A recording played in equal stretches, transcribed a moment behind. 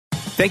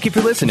Thank you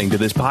for listening to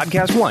this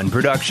Podcast One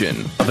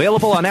production.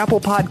 Available on Apple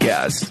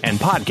Podcasts and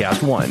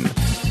Podcast One.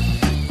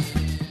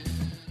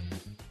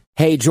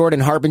 Hey, Jordan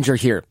Harbinger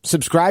here.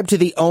 Subscribe to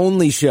the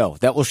only show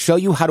that will show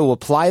you how to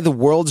apply the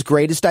world's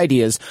greatest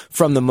ideas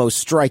from the most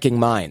striking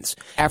minds.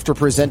 After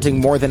presenting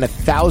more than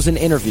 1,000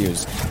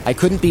 interviews, I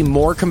couldn't be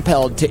more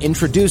compelled to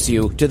introduce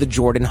you to the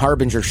Jordan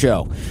Harbinger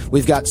Show.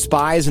 We've got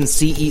spies and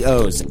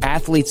CEOs,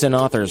 athletes and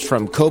authors,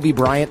 from Kobe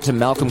Bryant to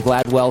Malcolm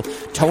Gladwell,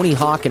 Tony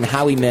Hawk and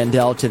Howie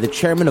Mandel, to the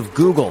chairman of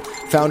Google,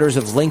 founders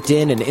of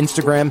LinkedIn and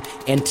Instagram,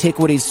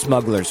 antiquities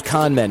smugglers,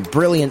 con men,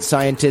 brilliant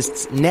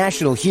scientists,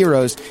 national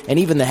heroes, and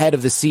even the head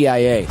of the CIA.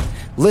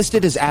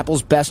 Listed as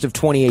Apple's best of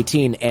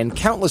 2018 and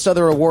countless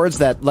other awards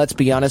that, let's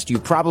be honest, you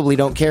probably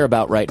don't care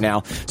about right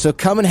now. So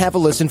come and have a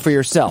listen for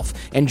yourself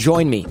and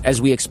join me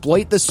as we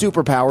exploit the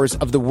superpowers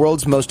of the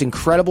world's most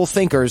incredible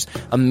thinkers,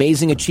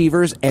 amazing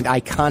achievers, and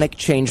iconic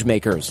change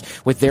makers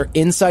with their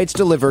insights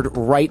delivered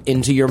right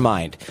into your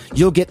mind.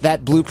 You'll get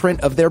that blueprint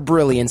of their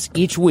brilliance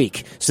each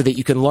week so that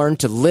you can learn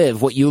to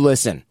live what you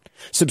listen.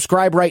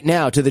 Subscribe right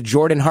now to The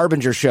Jordan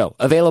Harbinger Show,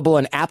 available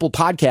on Apple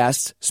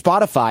Podcasts,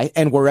 Spotify,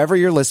 and wherever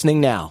you're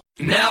listening now.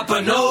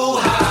 Napa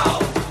know-how.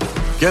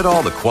 Get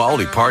all the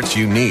quality parts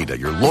you need at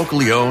your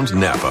locally owned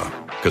Napa.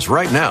 Because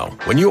right now,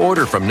 when you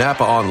order from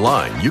Napa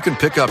online, you can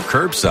pick up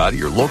curbside at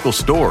your local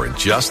store in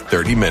just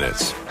 30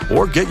 minutes.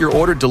 Or get your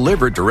order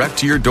delivered direct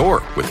to your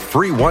door with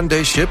free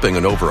one-day shipping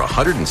on over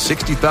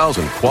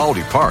 160,000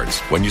 quality parts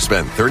when you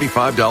spend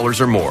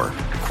 $35 or more.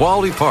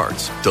 Quality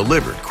parts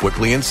delivered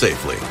quickly and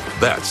safely.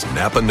 That's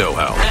Napa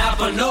know-how.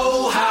 Napa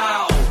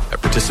know-how.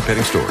 At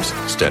participating stores,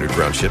 standard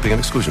ground shipping and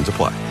exclusions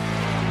apply.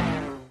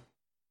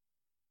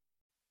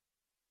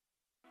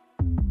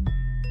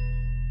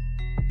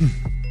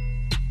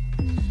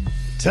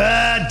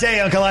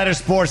 Today on Collider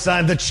Sports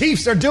Time, the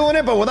Chiefs are doing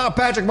it, but without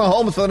Patrick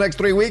Mahomes for the next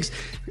 3 weeks.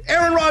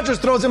 Aaron Rodgers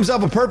throws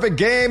himself a perfect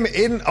game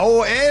and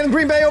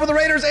Green Bay over the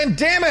Raiders, and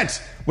damn it,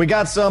 we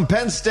got some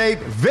Penn State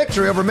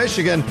victory over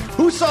Michigan.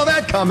 Who saw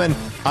that coming?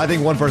 I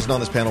think one person on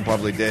this panel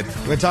probably did.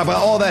 We're going to talk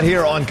about all that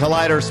here on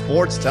Collider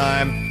Sports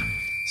Time.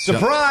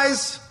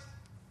 Surprise!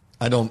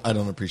 I don't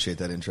appreciate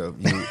that intro.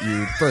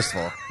 You first of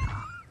all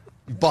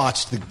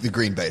botched the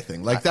Green Bay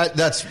thing. Like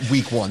that's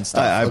week one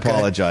stuff. I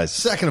apologize.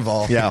 Second of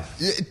all, yeah.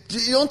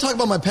 You don't talk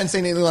about my Penn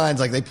State Lions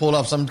like they pulled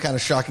off some kind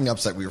of shocking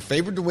upset. We were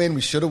favored to win.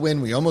 We should have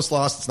won. We almost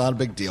lost. It's not a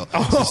big deal.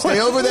 So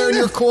stay over there in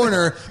your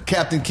corner,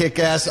 Captain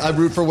Kickass. I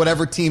root for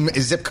whatever team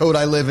zip code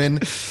I live in.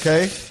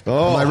 Okay?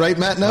 Am I right,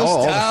 Matt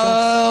Nose?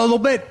 A little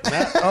bit.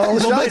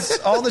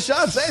 All the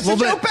shots. Hey, it's the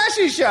Joe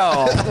Pesci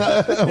Show.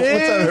 What's up,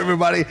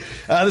 everybody?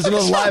 This is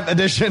another live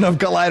edition of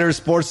Collider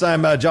Sports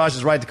Time. Josh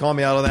is right to call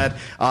me out on that.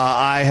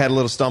 I had a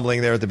little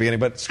stumbling there at the beginning,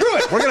 but screw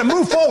it. We're going to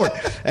move forward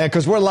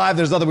because we're live.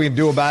 There's nothing we can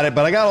do about it,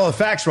 but I got all the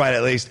facts right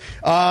at least.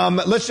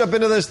 Let's jump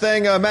into this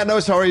thing. Matt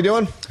Nose, how are you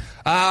doing?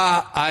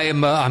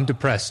 I'm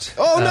depressed.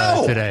 Oh,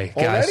 no. Today,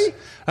 guys.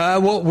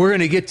 Already? Well, we're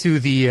going to get to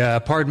the,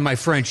 pardon my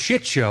French,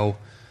 shit show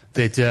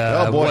that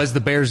was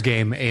the Bears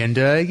game. And,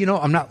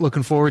 I'm not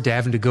looking forward to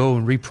having to go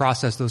and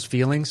reprocess those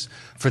feelings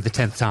for the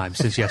 10th time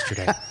since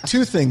yesterday.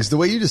 Two things. The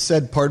way you just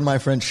said, pardon my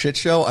French shit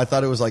show, I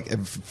thought it was like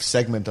a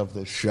segment of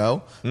the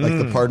show. Like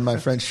the pardon my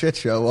French shit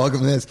show. Welcome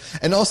to this.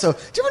 And also, do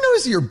you ever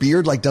notice your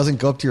beard doesn't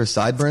go up to your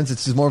sideburns?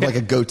 It's just more of like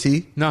a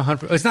goatee? No,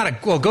 it's not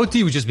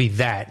goatee would just be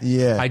that.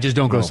 Yeah. I just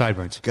don't grow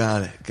sideburns.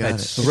 Got it.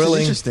 That's It's an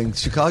interesting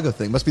Chicago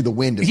thing. Must be the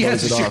wind. Yeah,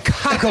 it's a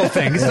Chicago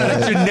thing. It's not a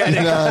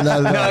genetic.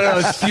 No,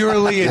 it's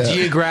purely a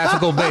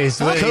geographical base.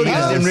 Cody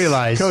I didn't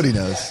realize. Cody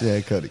knows.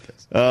 Yeah, Cody knows.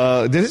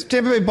 Did this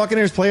Tampa Bay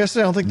Buccaneers play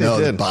yesterday? I don't think they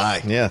did.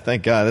 Bye. Yeah,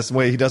 thank God. That's the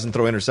way he doesn't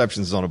throw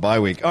interceptions on a bye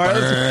week. All right,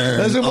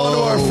 let's move on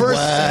to our first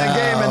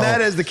game, and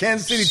that is the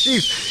Kansas City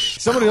Chiefs.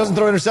 Somebody who doesn't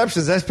throw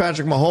interceptions, that's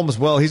Patrick Mahomes.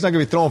 Well, he's not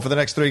going to be throwing for the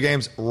next 3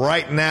 games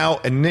right now.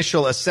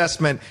 Initial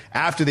assessment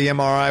after the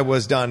MRI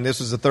was done. This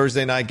was a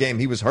Thursday night game.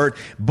 He was hurt,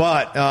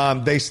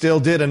 but they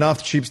still did enough.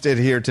 The Chiefs did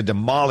here to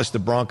demolish the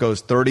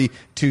Broncos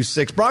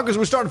 30-6. Broncos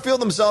were starting to feel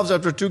themselves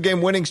after a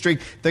 2-game winning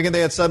streak, thinking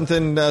they had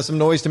something, some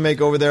noise to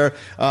make over there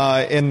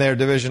in their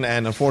division,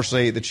 and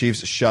unfortunately the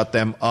Chiefs shut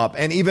them up.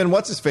 And even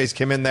what's-his-face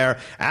came in there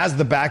as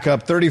the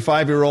backup,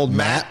 35-year-old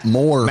Matt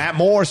Moore. Matt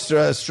Moore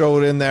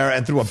strode in there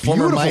and threw a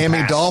former beautiful Miami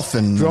pass.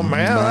 Dolphin. Threw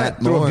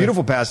a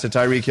beautiful pass to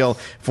Tyreek Hill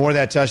for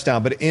that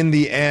touchdown. But in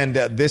the end,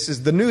 this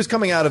is the news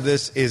coming out of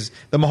this is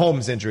the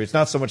Mahomes injury. It's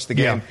not so much the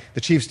game. Yeah.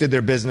 The Chiefs did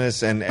their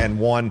business and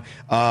won.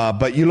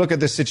 But you look at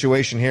this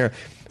situation here.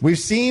 We're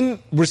seeing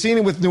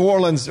it with New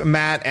Orleans,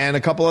 Matt, and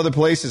a couple other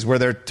places where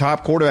their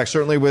top quarterbacks,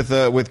 certainly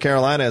with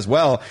Carolina as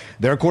well,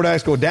 their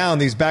quarterbacks go down,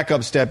 these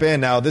backups step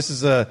in. Now, this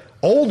is a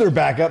older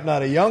backup,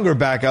 not a younger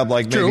backup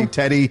like maybe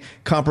Teddy,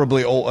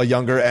 comparably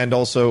younger, and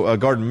also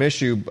Gardner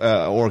Minshew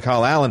or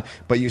Kyle Allen.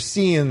 But you're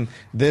seeing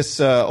this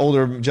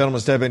older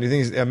gentleman step in. You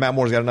think Matt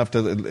Moore's got enough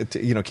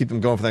to keep them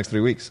going for the next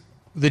 3 weeks?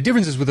 The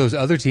difference is with those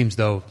other teams,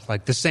 though,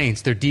 like the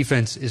Saints, their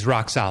defense is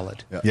rock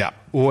solid. Yeah.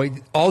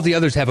 All the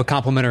others have a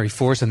complementary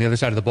force on the other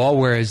side of the ball,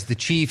 whereas the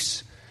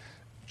Chiefs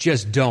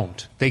just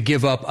don't. They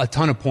give up a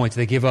ton of points.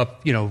 They give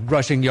up,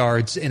 rushing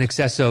yards in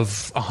excess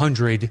of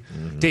 100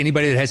 to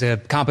anybody that has a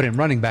competent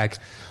running back.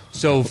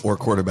 So or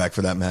quarterback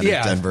for that matter,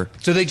 Denver.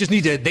 So they just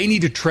need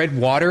to tread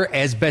water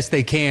as best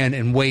they can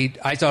and wait.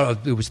 I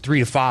thought it was 3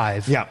 to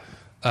 5. Yeah.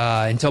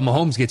 Until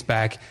Mahomes gets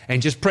back,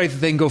 and just pray that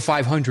they can go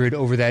 500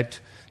 over that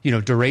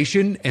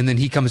duration, and then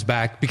he comes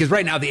back, because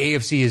right now the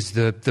AFC is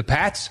the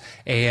Pats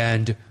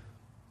and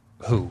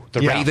who? The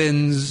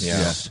Ravens?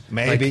 Yeah.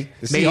 Maybe.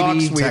 The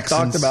Seahawks we have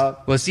talked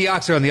about. Well, the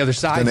Seahawks are on the other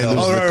side. Then they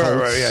lose the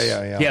Colts.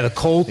 Yeah. Yeah, the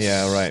Colts.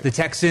 Yeah, right. The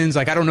Texans.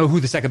 I don't know who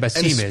the second best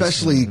team is.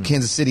 Especially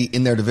Kansas City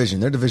in their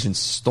division. Their division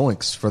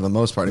stinks for the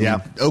most part. I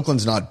mean,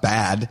 Oakland's not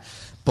bad,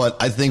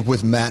 but I think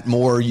with Matt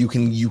Moore, you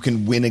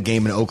can win a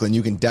game in Oakland.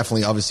 You can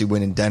definitely, obviously,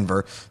 win in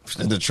Denver.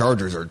 The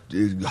Chargers are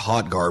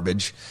hot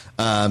garbage.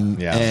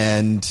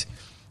 And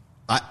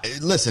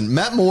listen,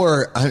 Matt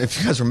Moore, if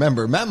you guys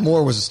remember, Matt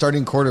Moore was a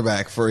starting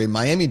quarterback for a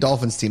Miami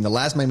Dolphins team, the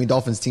last Miami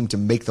Dolphins team to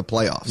make the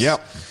playoffs.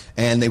 Yep.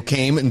 And they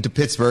came into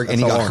Pittsburgh, and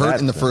he got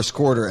hurt in the first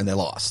quarter, and they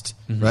lost,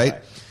 right?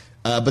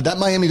 But that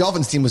Miami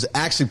Dolphins team was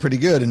actually pretty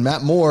good, and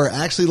Matt Moore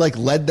actually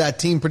led that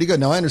team pretty good.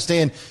 Now I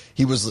understand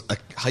he was a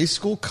high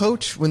school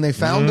coach when they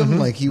found him.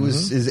 Like he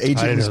was, his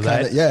agent was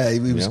kind of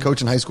he was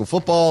coaching high school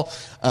football.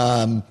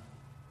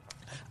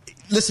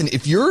 Listen,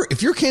 if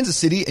you're Kansas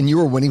City and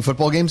you are winning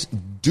football games,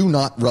 do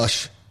not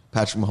rush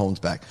Patrick Mahomes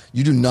back.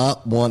 You do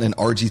not want an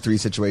RG3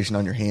 situation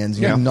on your hands.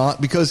 You do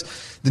not, because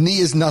the knee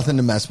is nothing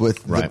to mess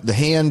with. Right. The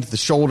hand, the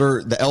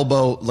shoulder, the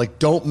elbow,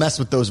 don't mess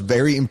with those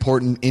very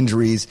important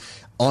injuries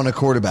on a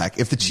quarterback.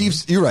 If the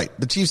Chiefs, you're right,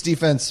 the Chiefs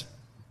defense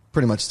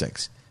pretty much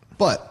stinks.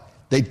 But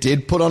they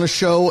did put on a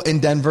show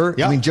in Denver.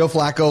 Yep. I mean, Joe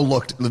Flacco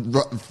looked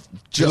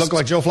He looked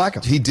like Joe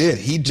Flacco. He did.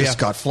 He just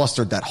got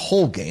flustered that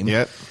whole game.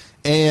 Yep.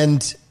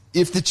 And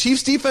if the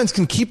Chiefs defense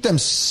can keep them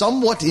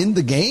somewhat in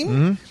the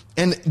game,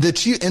 and the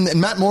Chiefs and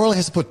Matt Moore only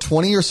has to put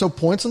 20 or so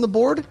points on the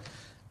board,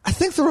 I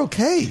think they're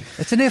okay.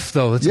 It's an if,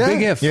 though. It's a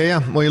big if.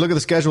 Yeah. Well, you look at the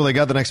schedule they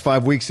got the next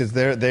 5 weeks.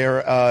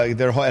 They're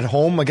at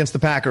home against the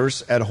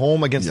Packers, at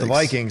home against the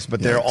Vikings,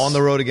 but they're on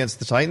the road against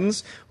the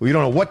Titans. Well, you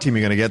don't know what team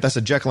you're going to get. That's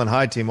a Jekyll and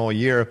Hyde team all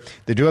year.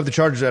 They do have the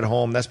Chargers at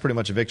home. That's pretty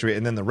much a victory.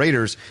 And then the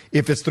Raiders,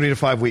 if it's 3 to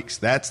 5 weeks,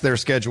 that's their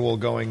schedule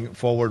going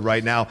forward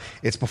right now.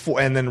 It's before,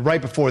 and then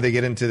right before they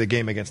get into the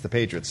game against the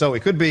Patriots. So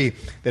it could be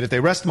that if they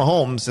rest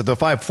Mahomes at the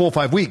full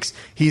 5 weeks,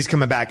 he's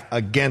coming back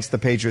against the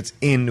Patriots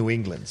in New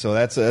England. So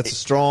that's a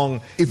strong.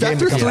 If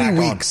after 3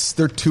 weeks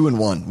they're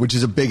 2-1, which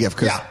is a big if,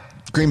 because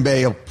Green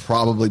Bay will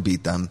probably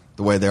beat them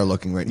the way they're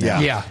looking right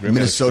now. Yeah.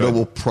 Minnesota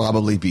will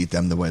probably beat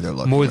them the way they're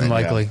looking. More than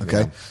right likely.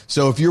 Now. Okay.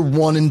 So if you're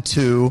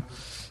 1-2,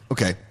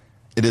 okay,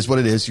 it is what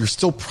it is. You're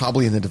still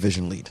probably in the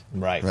division lead.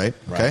 Right.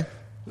 Okay.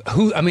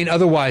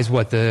 Otherwise,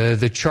 what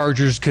the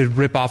Chargers could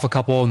rip off a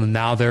couple, and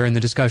now they're in the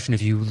discussion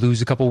if you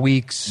lose a couple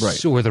weeks,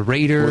 right? Or the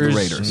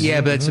Raiders.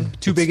 Yeah, but it's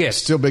too big if.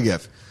 Still big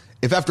if.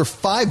 If after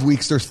 5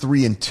 weeks they're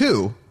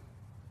 3-2.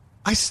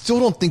 I still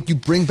don't think you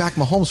bring back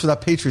Mahomes for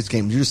that Patriots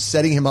game. You're just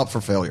setting him up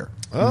for failure.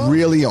 You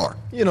really are.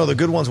 The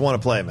good ones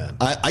want to play, man.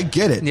 I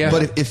get it. Yeah.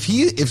 But if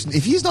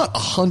he's not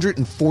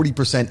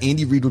 140%,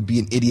 Andy Reid would be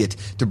an idiot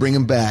to bring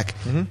him back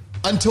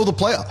until the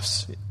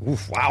playoffs.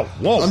 Oof, wow.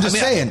 Whoa. I'm just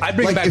saying. I'd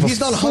bring him back if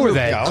he's not 100%.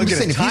 that. I'm just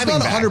saying, if he's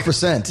not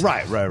 100%.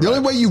 Right. The only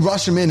way you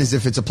rush him in is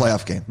if it's a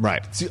playoff game.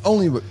 Right. It's the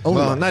only way.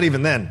 Well, not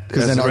even then.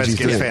 Because then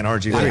Redskins fan,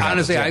 RG3.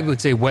 Honestly, I would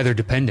say weather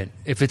dependent.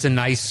 If it's a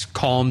nice,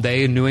 calm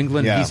day in New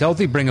England, he's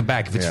healthy, bring him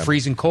back. If it's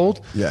freezing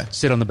cold,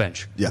 sit on the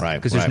bench. Yeah. Right.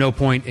 Because there's no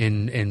point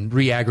in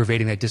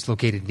re-aggravating that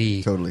dislocated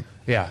knee. Totally.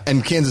 Yeah.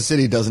 And Kansas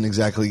City doesn't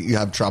exactly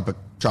have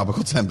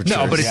tropical temperatures.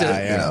 No, but it's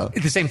at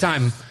the same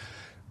time,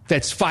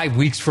 that's 5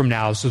 weeks from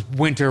now, so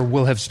winter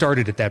will have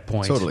started at that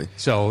point. Totally.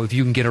 So if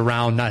you can get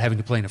around not having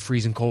to play in a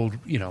freezing cold,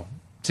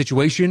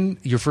 situation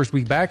your first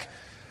week back.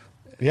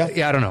 Yeah,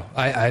 I don't know.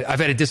 I've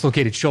had a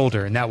dislocated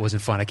shoulder, and that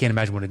wasn't fun. I can't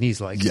imagine what a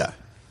knee's like. Yeah.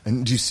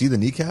 And did you see the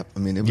kneecap? I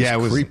mean, it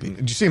was creepy.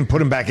 Did you see him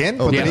put him back in?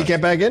 Put the kneecap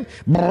back in?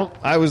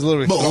 I was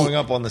literally throwing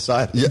up on the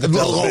side of the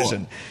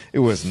television. It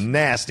was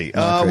nasty.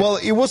 Well,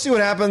 we'll see what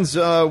happens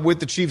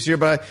with the Chiefs here.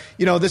 But,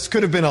 this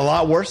could have been a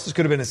lot worse. This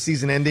could have been a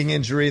season-ending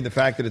injury. The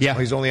fact that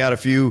he's only out a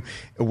few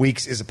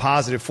weeks is a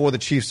positive for the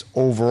Chiefs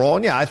overall.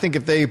 And, I think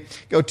if they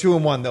go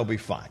 2-1, they'll be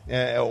fine.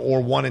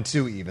 Or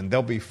 1-2 even.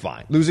 They'll be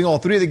fine. Losing all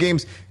three of the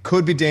games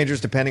could be dangerous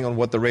depending on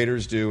what the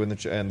Raiders do and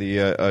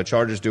the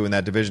Chargers do in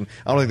that division.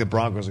 I don't think the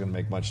Broncos are going to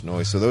make much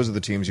noise. So those are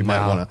the teams you might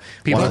want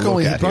to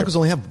look at. Broncos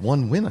only have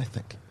one win, I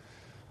think.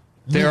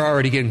 They're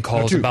already getting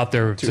calls about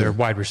their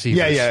wide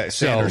receivers.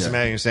 Yeah.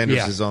 Emmanuel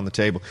Sanders is on the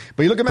table.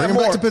 But you look at Matt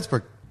Moore. Back to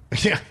Pittsburgh.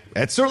 Yeah,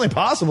 it's certainly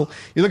possible.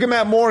 You look at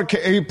Matt Moore.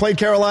 He played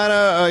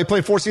Carolina. He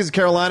played 4 seasons in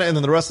Carolina, and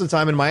then the rest of the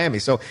time in Miami.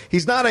 So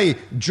he's not a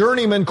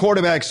journeyman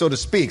quarterback, so to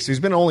speak. So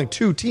he's been on only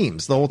 2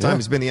 teams the whole time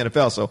he's been in the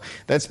NFL. So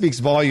that speaks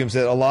volumes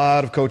that a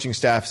lot of coaching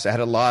staffs had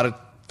a lot of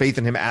faith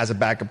in him as a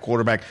backup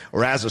quarterback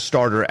or as a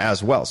starter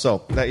as well.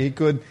 So that he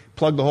could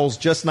plug the holes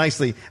just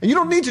nicely. And you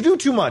don't need to do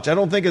too much, I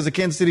don't think, as a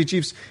Kansas City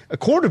Chiefs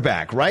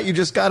quarterback, right? You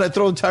just got to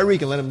throw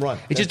Tyreek and let him run.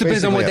 It just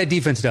depends on what that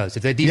defense does.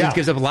 If that defense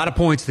gives up a lot of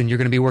points, then you're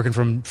going to be working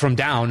from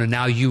down, and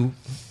now you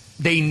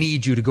they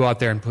need you to go out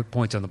there and put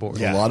points on the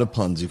board. A lot of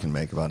puns you can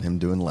make about him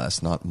doing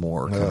less, not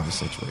more kind of a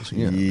situation.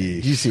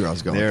 You see where I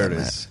was going There with it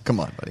that, is. Matt.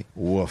 Come on, buddy.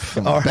 Woof.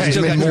 Come on. All right.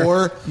 Benjamin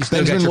Moore. You still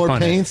got Benjamin your Moore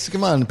punter. paints.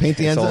 Come on, paint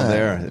the end It's all zone.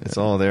 there. It's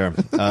all there.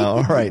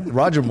 All right,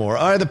 Roger Moore.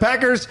 All right, the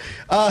Packers.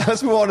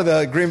 Let's move on to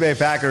the Green Bay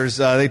Packers.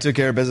 They took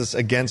care of business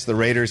against the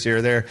Raiders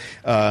here. They're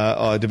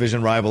a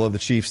division rival of the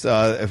Chiefs.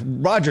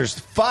 Rodgers,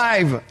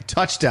 5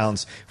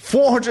 touchdowns,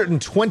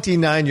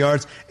 429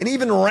 yards, and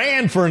even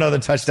ran for another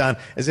touchdown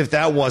as if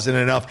that wasn't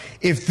enough.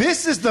 If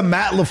this is the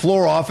Matt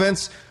LaFleur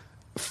offense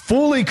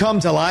fully come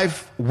to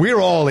life, we're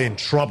all in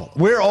trouble.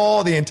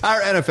 The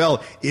entire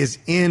NFL is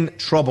in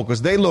trouble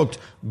because they looked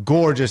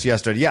gorgeous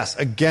yesterday. Yes,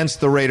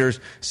 against the Raiders,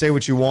 say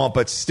what you want,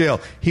 but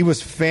still, he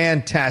was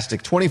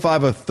fantastic.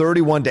 25 of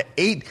 31 to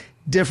 8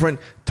 different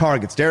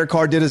targets. Derek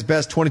Carr did his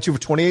best, 22 for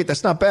 28.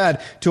 That's not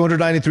bad.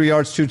 293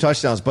 yards, 2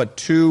 touchdowns, but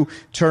 2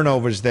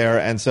 turnovers there.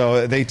 And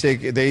so they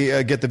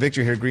get the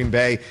victory here, Green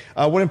Bay.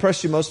 What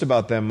impressed you most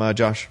about them,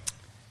 Josh?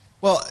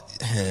 Well,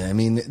 I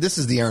mean, this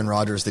is the Aaron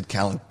Rodgers that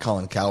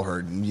Colin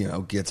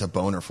Cowherd, gets a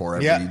boner for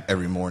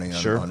every morning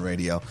on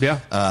radio.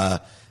 Yeah.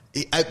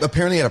 He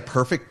apparently had a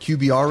perfect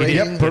QBR rating.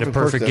 Yep, hit a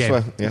perfect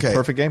game. Okay.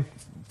 Perfect game.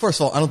 First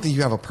of all, I don't think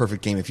you have a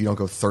perfect game if you don't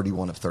go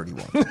 31 of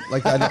 31.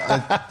 Right?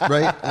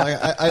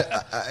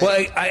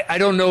 Well, I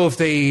don't know if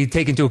they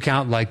take into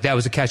account like that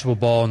was a catchable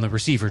ball and the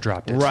receiver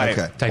dropped it. Right.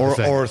 Okay. Type of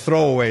thing. Or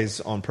throwaways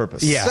on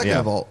purpose. Second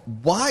of all,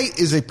 why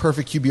is a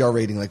perfect QBR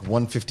rating like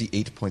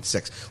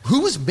 158.6?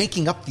 Who is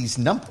making up these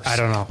numbers? I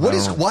don't know.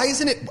 Why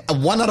isn't it a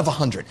 1 out of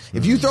 100?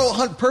 If you throw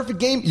a perfect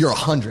game, you're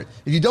 100.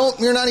 If you don't,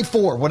 you're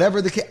 94.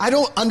 Whatever the case. I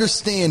don't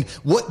understand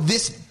what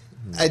this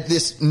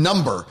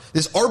number,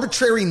 this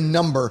arbitrary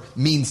number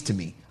means to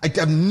me. I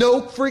have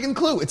no freaking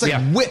clue. It's like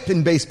whip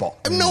in baseball.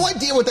 I have no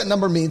idea what that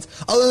number means,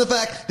 other than the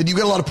fact that you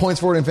get a lot of points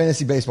for it in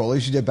fantasy baseball. At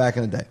least you did back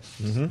in the day.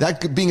 Mm-hmm.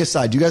 That being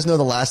aside, do you guys know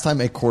the last time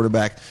a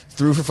quarterback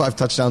threw for 5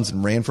 touchdowns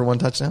and ran for 1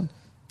 touchdown?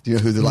 Do you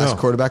know who the last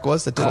quarterback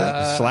was that did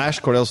that? Slash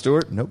Cordell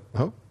Stewart? Nope.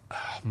 Oh.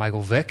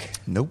 Michael Vick.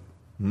 Nope.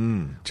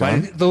 John?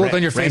 The look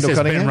on your face Randall says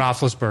Cunningham? Ben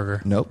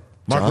Roethlisberger. Nope.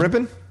 Mark John?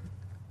 Rippon?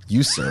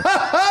 You, sir.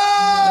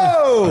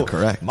 Oh!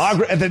 Correct. The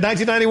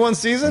 1991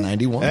 season?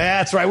 91.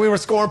 That's right. We were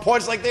scoring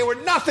points like they were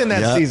nothing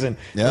that season.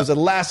 Yep. It was the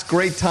last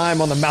great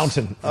time on the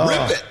mountain.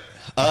 Rip it.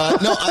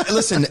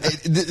 Listen,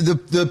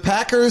 the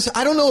Packers,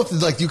 I don't know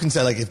if you can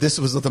say if this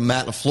was what the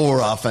Matt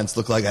LaFleur offense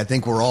looked like, I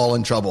think we're all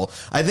in trouble.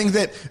 I think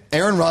that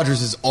Aaron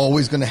Rodgers is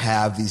always going to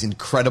have these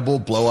incredible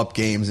blow-up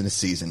games in a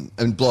season,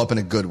 and blow up in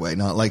a good way,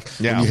 not like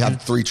when you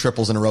have 3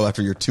 triples in a row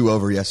after you're 2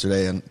 over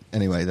yesterday. And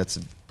anyway, that's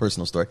a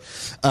personal story.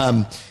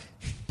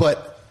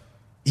 But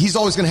he's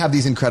always going to have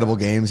these incredible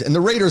games, and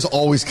the Raiders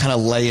always kind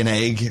of lay an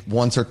egg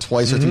once or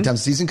twice or 3 times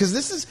a season because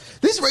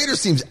this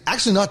Raiders team's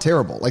actually not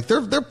terrible. Like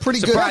they're pretty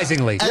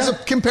surprisingly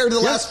good compared to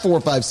the last 4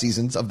 or 5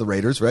 seasons of the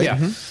Raiders, right?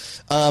 Yeah.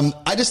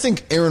 I just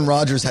think Aaron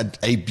Rodgers had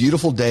a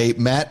beautiful day.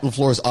 Matt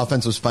LaFleur's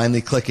offense was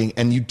finally clicking,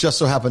 and you just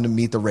so happened to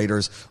meet the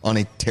Raiders on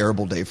a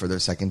terrible day for their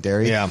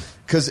secondary. Yeah,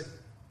 because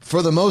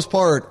for the most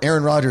part,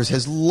 Aaron Rodgers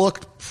has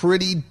looked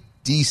pretty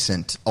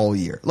decent all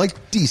year.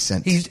 Like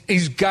decent.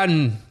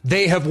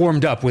 They have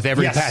warmed up with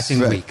every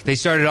passing week. They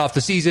started off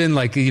the season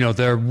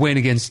their win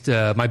against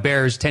my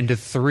Bears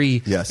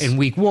 10-3 in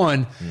week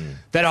 1.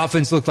 That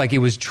offense looked like it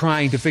was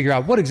trying to figure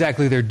out what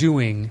exactly they're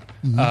doing.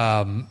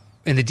 And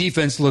the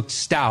defense looked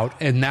stout,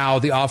 and now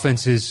the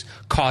offense is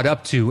caught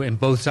up to, and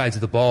both sides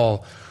of the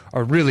ball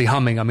are really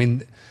humming. I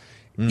mean,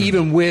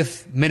 even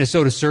with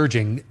Minnesota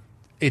surging,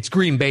 it's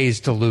Green Bay's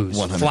to lose,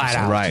 100%. flat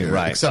out.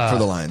 Right. Except for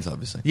the Lions,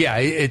 obviously. Yeah,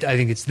 I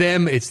think it's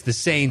them. It's the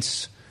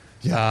Saints,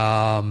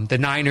 the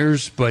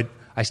Niners, but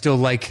I still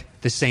like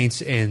the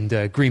Saints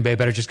and Green Bay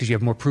better just because you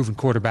have more proven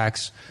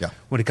quarterbacks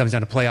when it comes down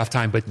to playoff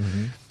time. But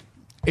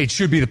it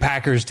should be the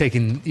Packers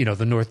taking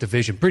the North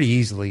Division pretty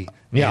easily.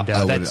 Yeah,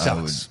 and, that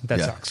sucks.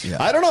 That sucks.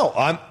 Yeah. I don't know.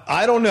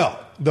 I don't know.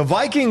 The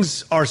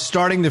Vikings are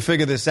starting to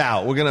figure this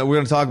out. We're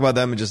gonna talk about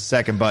them in just a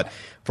second. But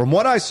from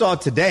what I saw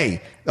yesterday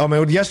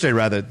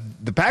rather,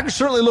 the Packers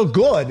certainly look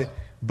good.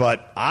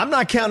 But I'm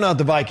not counting out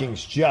the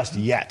Vikings just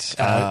yet.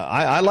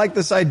 I like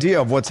this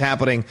idea of what's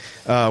happening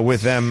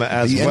with them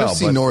as well. The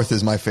NFC North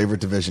is my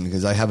favorite division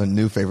because I have a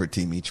new favorite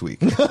team each week.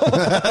 I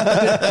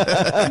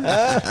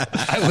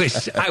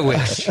wish. I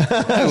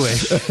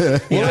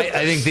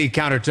think the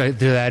counter to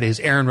that is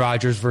Aaron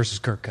Rodgers versus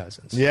Kirk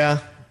Cousins. Yeah.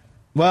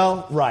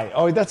 Well, right.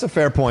 Oh, that's a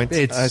fair point.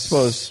 I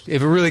suppose.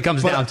 If it really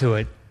comes down to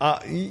it.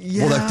 Well,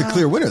 the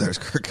clear winner there is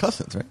Kirk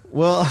Cousins, right?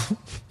 Well,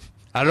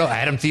 I don't know.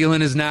 Adam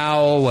Thielen is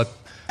now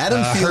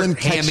Adam Thielen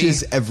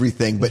catches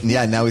everything, but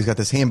now he's got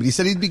this ham. But he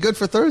said he'd be good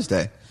for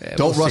Thursday.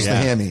 Don't rush the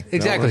hammy.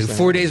 Exactly.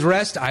 4 days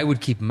rest, I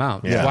would keep him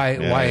out. Yeah. Why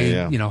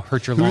hurt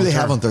your long-term? Who do they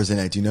have on Thursday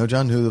night? Do you know,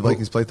 John, who the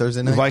Vikings play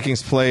Thursday night? The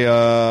Vikings play,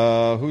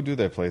 who do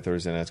they play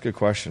Thursday night? It's a good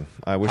question.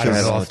 I wish I don't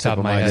had it know on the top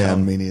of my head. Yeah,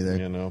 me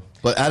neither.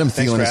 But Adam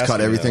Thielen has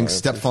caught everything.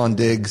 Stephon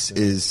Diggs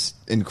is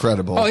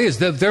incredible. Oh, he is.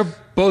 They're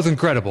both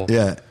incredible.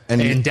 Yeah.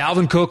 And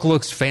Dalvin Cook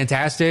looks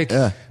fantastic.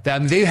 Yeah.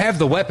 They have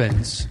the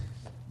weapons.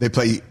 Who they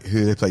play?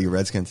 You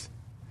Redskins.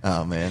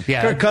 Oh, man.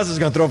 Yeah. Kirk Cousins is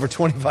going to throw for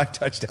 25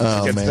 touchdowns.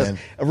 Oh, against man. us.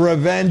 A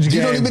revenge game.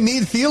 You don't even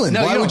need Thielen.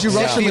 No, Why would you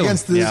rush him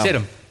against the... Sit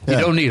him. You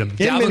don't need him. In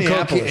Dalvin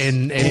Cook Minneapolis.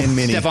 and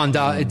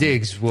Stephon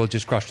Diggs will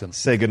just crush them.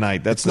 Say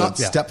goodnight. That's It's not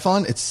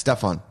Stephon, it's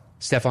Stefan.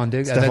 Stephon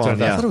Diggs? Stephon, That's what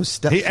I yeah. I thought it was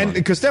Stephon. And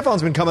because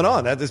Stephon's been coming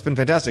on, that's been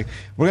fantastic.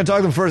 We're going to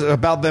talk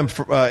about them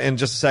in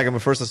just a second.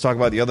 But first, let's talk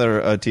about the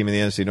other team in the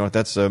NFC North.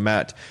 That's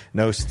Matt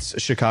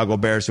Nost's Chicago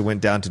Bears, who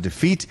went down to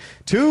defeat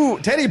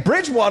Teddy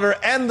Bridgewater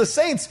and the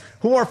Saints,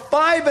 who are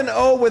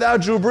 5-0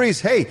 without Drew Brees.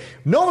 Hey,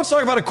 no one's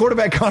talking about a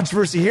quarterback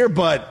controversy here,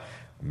 but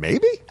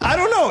maybe? I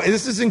don't know.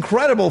 This is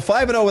incredible.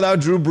 5-0 without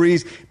Drew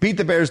Brees. Beat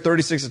the Bears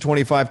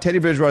 36-25. Teddy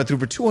Bridgewater threw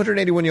for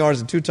 281 yards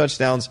and 2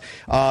 touchdowns.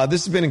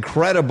 This has been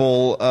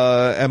incredible.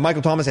 And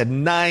Michael Thomas had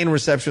 9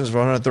 receptions for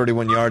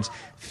 131 yards.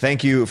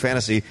 Thank you,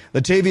 fantasy.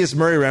 Latavius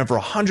Murray ran for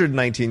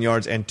 119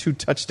 yards and 2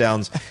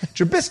 touchdowns.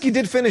 Trubisky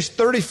did finish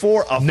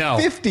 34 of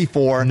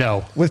 54.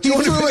 No. With He threw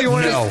it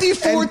 251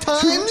 54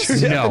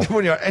 times?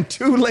 No. And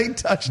 2 late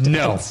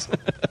touchdowns. No.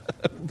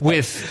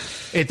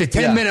 At the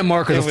 10-minute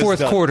mark of It the was fourth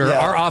done. quarter, Yeah.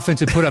 our offense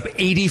had put up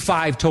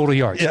 85 total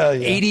yards. Yeah.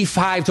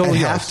 85 total At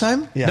yards.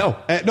 halftime? Yeah. No.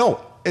 No.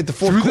 At the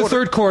fourth Through quarter. the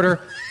third quarter,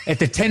 at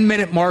the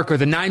 10-minute mark or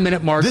the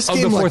 9-minute mark This of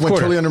the game fourth went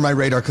quarter. totally under my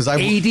radar because I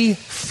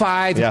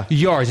 85 Yeah.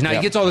 yards. Now, Yeah.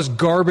 he gets all this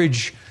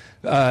garbage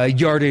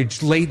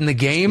yardage late in the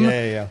game,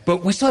 Yeah.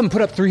 but we still haven't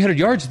put up 300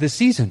 yards this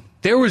season.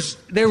 There was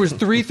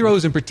 3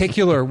 throws in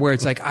particular where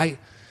it's like,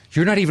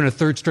 you're not even a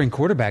third-string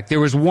quarterback. There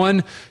was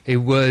one, it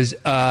was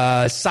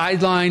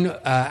sideline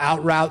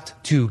out route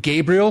to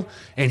Gabriel,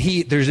 and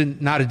there's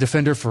not a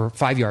defender for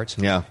 5 yards.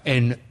 Yeah.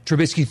 And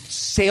Trubisky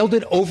sailed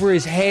it over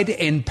his head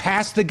and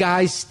past the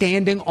guy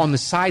standing on the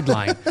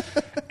sideline.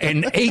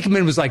 And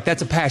Aikman was like,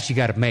 that's a pass you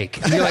got to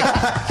make. And you're like,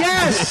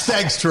 yes!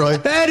 Thanks, Troy.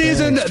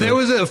 There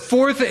was a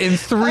 4th and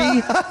 3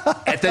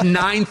 at the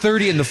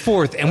 9:30 in the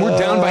fourth, and we're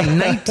down by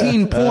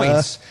 19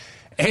 points.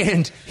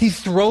 And he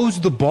throws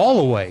the ball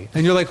away.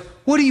 And you're like,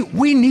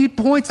 we need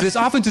points. This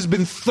offense has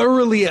been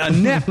thoroughly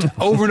inept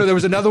over and over. There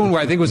was another one where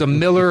I think it was a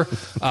Miller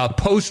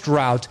post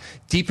route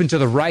deep into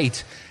the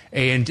right.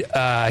 And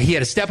he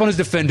had a step on his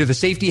defender. The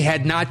safety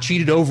had not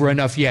cheated over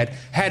enough yet.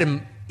 Had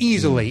him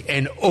easily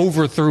and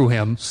overthrew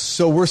him.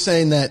 So we're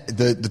saying that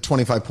the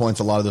 25 points,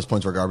 a lot of those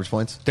points were garbage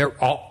points? They're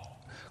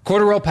all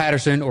Cordarrelle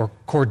Patterson or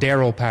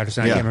Cordero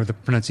Patterson. I Yeah. can't remember the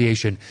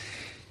pronunciation.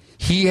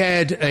 He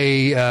had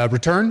a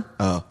return,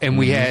 and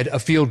we had a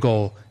field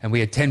goal, and we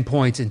had 10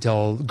 points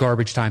until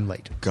garbage time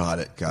late. Got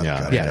it.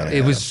 Yeah,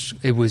 it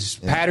was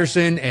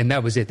Patterson, and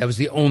that was it. That was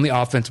the only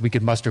offense we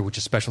could muster, which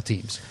is special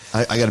teams.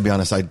 I got to be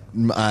honest.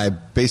 I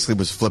basically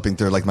was flipping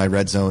through like my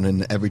red zone,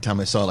 and every time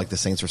I saw like the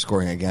Saints were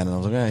scoring again, and I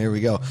was like, here we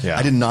go. Yeah.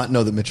 I did not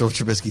know that Mitchell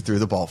Trubisky threw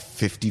the ball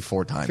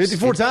 54 times.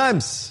 54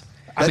 times.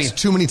 That's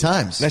too many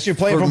times. Unless you're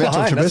playing for from Mitchell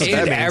behind. That's Trubisky. what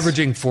that And means.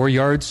 averaging 4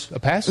 yards a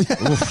pass.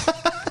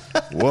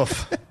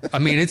 Woof. I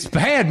mean, it's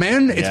bad,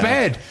 man. It's Yeah.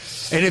 bad.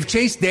 And if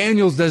Chase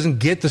Daniels doesn't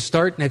get the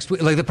start next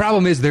week, like the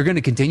problem is they're going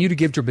to continue to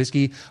give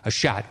Trubisky a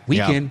shot week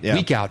Yeah, in, yeah.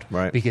 week out,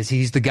 Right. because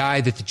he's the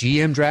guy that the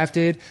GM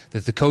drafted,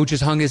 that the coach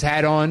has hung his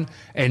hat on,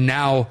 and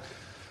now,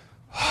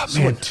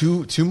 So what,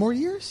 two more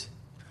years?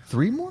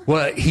 3 more?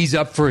 well, he's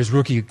up for his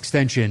rookie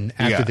extension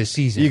after this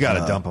season. You got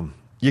to dump him.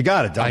 You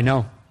got to dump him. I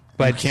know,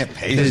 but You can't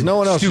pay the him. no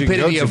one else you can go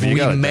stupidity to, of but you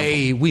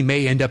gotta we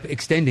may end up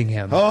extending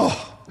him.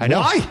 Oh, I know.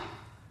 Why?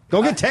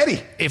 Go get Teddy.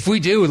 If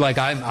we do, like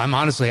I'm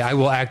honestly, I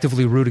will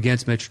actively root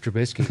against Mitch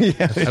Trubisky.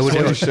 I would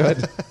do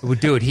it. I would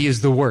do it. He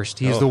is the worst.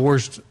 He is the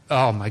worst.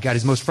 Oh my God,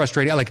 he's most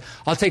frustrating.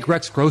 I'll take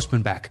Rex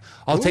Grossman back.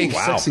 I'll take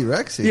Sexy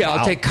Rexy. Yeah,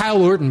 I'll take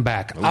Kyle Orton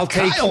back. I'll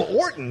take Kyle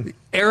Orton.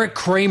 Eric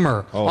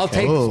Kramer. I'll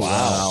take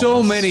wow.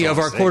 so many of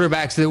our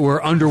quarterbacks that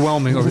were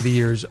underwhelming over the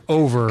years.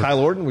 Kyle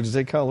Orton? Would you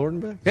take Kyle Orton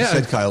back? Yeah,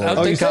 said Kyle I'll Orton.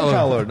 Oh, take you said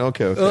Kyle Orton.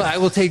 Okay. I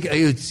will take.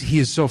 He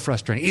is so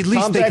frustrating. At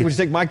least Tom they Zach, could- would you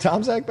take Mike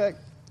Tomzak back?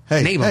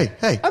 Hey, Name him.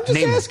 hey. I'm just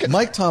Name him. asking.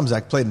 Mike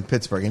Tomzak played in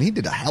Pittsburgh, and he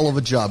did a hell of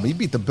a job. He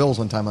beat the Bills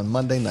one time on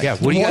Monday night. Yeah,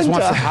 what do you guys One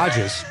want for time.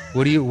 Hodges?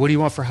 What do you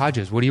want for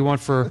Hodges? What do you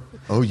want for?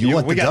 Oh, you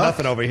want we the got duck?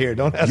 nothing over here.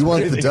 Don't ask You me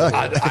want the anything. duck?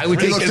 I would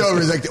He take looked it- over.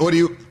 He's like, "What do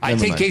you?" I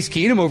Never take mind. Case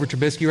Keenum over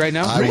Trubisky right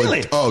now. I would-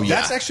 Really? Oh, yeah.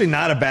 That's actually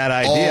not a bad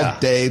idea. all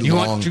day You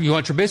long. want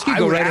Trubisky? I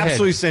Go would right ahead.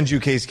 absolutely send you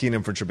Case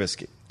Keenum for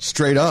Trubisky.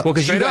 Straight up. Well,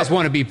 because you Straight guys up.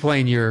 want to be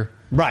playing your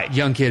Right.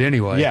 young kid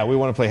anyway. Yeah, we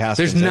want to play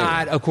Haskins. There's anyway.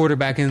 not a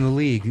quarterback in the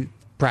league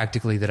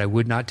practically that I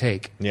would not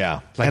take.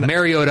 Yeah. Like And-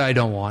 Mariota, I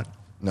don't want.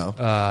 No.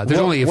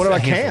 There's only What a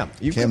about handful.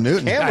 Cam? Cam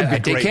Newton. Cam would be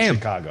I'd take great in Cam.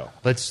 Chicago.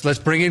 Let's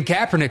bring in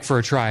Kaepernick for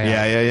a tryout.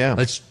 Yeah.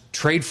 Let's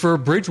trade for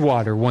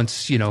Bridgewater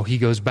once he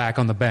goes back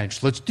on the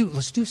bench. Let's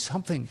do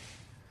something.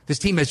 This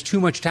team has too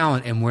much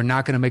talent, and we're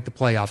not going to make the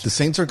playoffs. The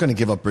Saints aren't going to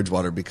give up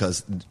Bridgewater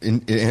because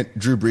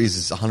Drew Brees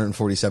is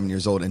 147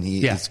 years old, and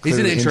Yeah, is he's an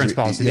clearly insurance injury-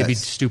 policy. They'd be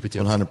yes, stupid to.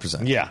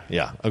 100%.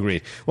 Yeah,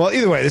 agreed. Well,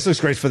 either way, this looks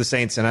great for the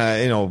Saints,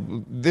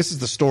 and this is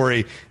the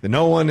story that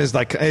no one is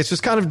like. It's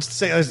just kind of,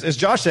 as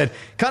Josh said,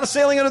 kind of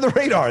sailing under the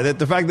radar. That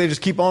the fact they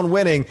just keep on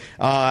winning,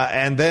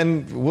 and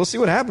then we'll see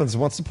what happens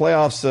once the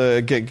playoffs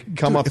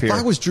come up If here.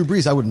 I was Drew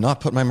Brees, I would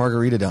not put my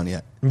margarita down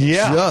yet.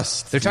 Yeah.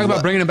 They're talking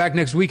about bringing him back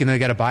next week, and they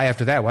got to bye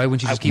after that. Why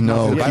wouldn't you just keep him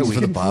for the bye week?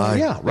 For the bye.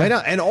 Yeah, right now.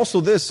 And also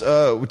this,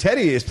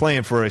 Teddy is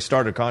playing for a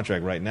starter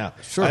contract right now.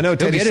 Sure. I know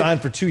Teddy get it.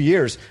 signed for 2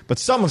 years, but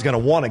someone's going to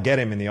want to get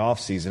him in the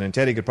offseason, and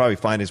Teddy could probably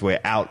find his way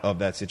out of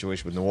that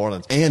situation with New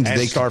Orleans and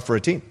they start for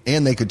a team.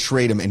 And they could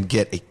trade him and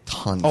get a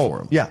ton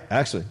for him. Yeah,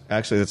 actually,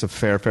 that's a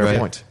fair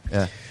point.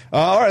 Yeah.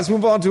 All right, let's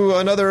move on to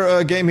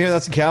another game here.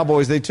 That's the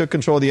Cowboys. They took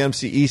control of the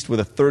NFC East with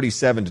a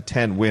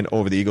 37-10 win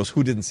over the Eagles.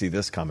 Who didn't see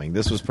this coming?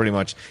 This was pretty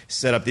much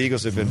set up. The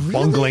Eagles have been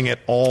bungling it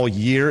all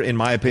year, in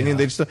my opinion.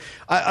 They just,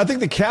 I think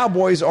the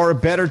Cowboys are a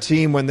better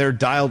team when they're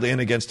dialed in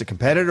against a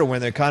competitor,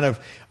 when they kind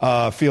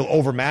of feel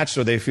overmatched,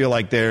 or they feel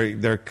like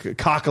they're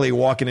cockily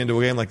walking into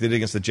a game like they did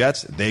against the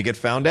Jets. They get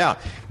found out.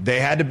 They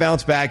had to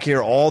bounce back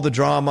here. All the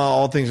drama,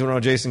 all things went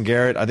on Jason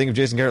Garrett. I think if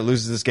Jason Garrett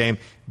loses this game,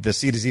 the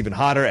seat is even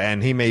hotter,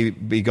 and he may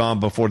be gone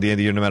before the end of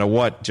the year, no matter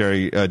what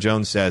Jerry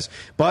Jones says.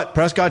 But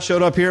Prescott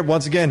showed up here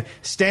once again.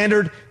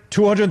 Standard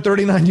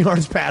 239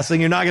 yards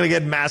passing. You're not going to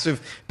get massive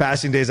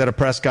passing days out of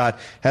Prescott.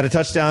 Had a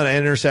touchdown and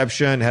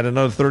interception. Had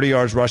another 30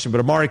 yards rushing.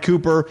 But Amari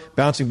Cooper,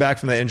 bouncing back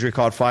from that injury,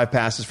 caught 5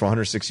 passes for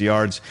 160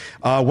 yards.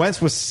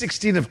 Wentz was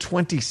 16 of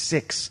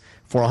 26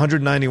 for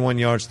 191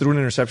 yards, threw an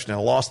interception,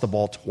 and lost the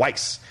ball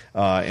twice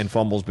in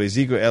fumbles. But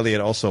Ezekiel Elliott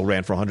also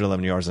ran for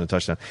 111 yards and a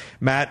touchdown.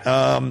 Matt,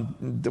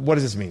 what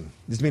does this mean?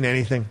 Does this mean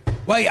anything?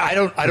 Well, I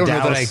don't know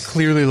that I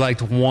clearly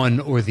liked one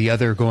or the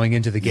other going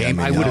into the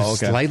game. I would have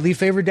slightly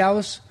favored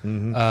Dallas,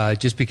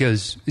 just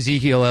because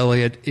Ezekiel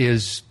Elliott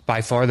is by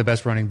far the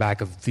best running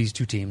back of these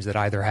two teams that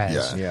either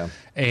has. Yeah.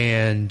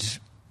 And,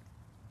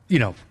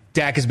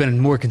 Dak has been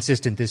more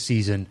consistent this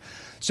season.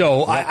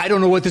 So I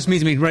don't know what this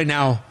means. I mean, right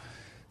now,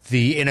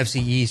 the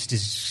NFC East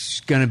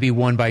is going to be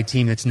won by a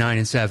team that's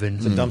 9-7.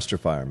 It's a dumpster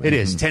fire, man. It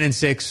is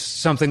 10-6,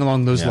 something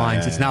along those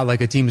lines. It's not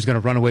like a team is going to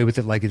run away with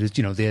it like it is,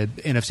 the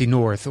NFC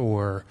North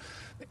or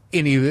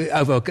any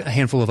of a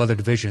handful of other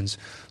divisions.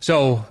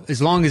 So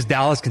as long as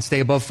Dallas can stay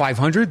above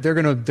 500, they're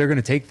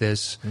gonna take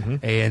this.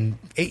 And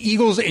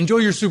Eagles, enjoy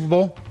your Super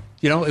Bowl.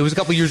 It was a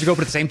couple years ago,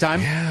 but at the same time,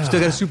 still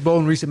got a Super Bowl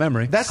in recent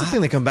memory. That's the thing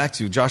they come back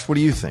to. Josh, what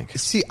do you think?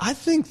 See, I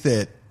think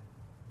that,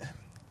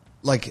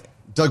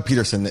 Doug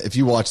Peterson, if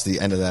you watch the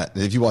end of that,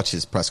 if you watch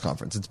his press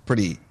conference, it's a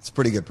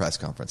pretty good press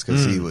conference,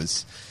 because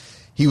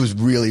he was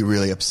really,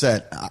 really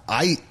upset.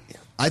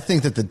 I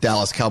think that the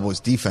Dallas Cowboys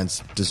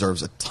defense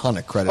deserves a ton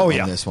of credit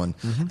on this one,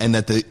 and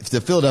that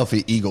the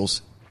Philadelphia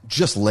Eagles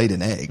just laid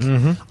an egg.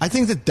 I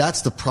think that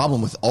that's the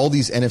problem with all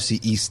these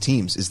NFC East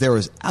teams, is there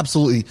is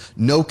absolutely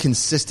no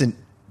consistent,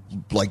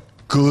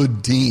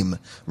 good team,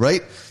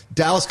 right?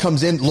 Dallas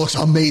comes in, looks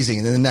amazing,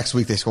 and then the next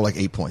week they score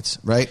 8 points,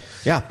 right?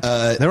 Yeah.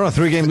 They're on a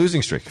 3-game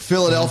losing streak.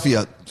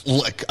 Philadelphia,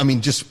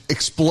 just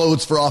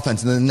explodes for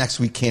offense, and then the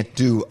next week can't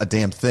do a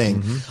damn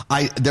thing.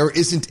 There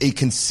isn't a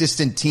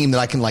consistent team that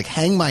I can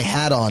hang my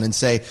hat on and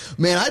say,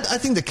 man, I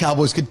think the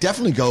Cowboys could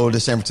definitely go to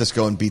San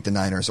Francisco and beat the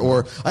Niners,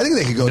 or I think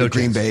they could go to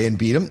Green Bay and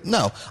beat them.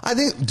 No, I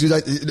think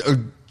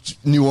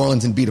New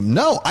Orleans and beat them.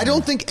 No, I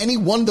don't think any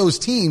one of those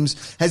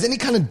teams has any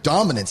kind of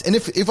dominance. And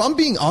if I'm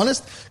being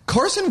honest,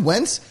 Carson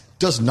Wentz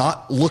does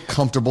not look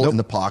comfortable in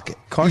the pocket.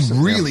 He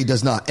really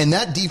does not. And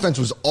that defense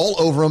was all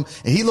over him,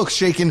 and he looked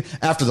shaken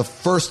after the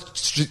first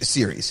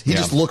series. He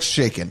just looks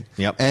shaken.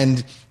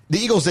 And the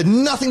Eagles did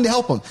nothing to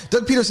help him.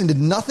 Doug Peterson did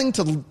nothing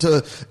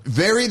to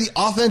vary the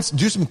offense,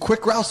 do some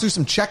quick routes, do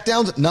some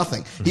checkdowns,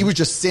 nothing. He was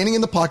just standing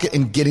in the pocket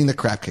and getting the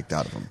crap kicked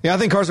out of him. Yeah, I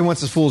think Carson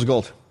Wentz is fool's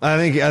gold. I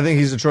think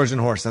he's a Trojan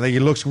horse. I think he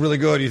looks really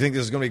good. You think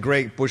this is going to be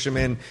great, push him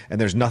in, and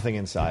there's nothing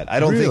inside. I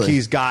don't think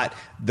he's got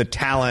the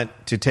talent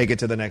to take it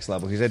to the next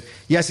level. He said,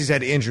 yes, he's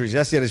had injuries.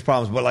 Yes, he had his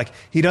problems, but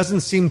he doesn't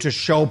seem to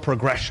show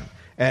progression.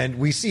 And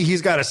we see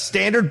he's got a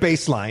standard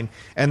baseline,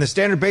 and the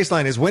standard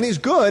baseline is when he's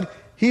good,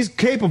 he's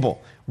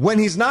capable. When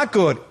he's not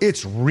good,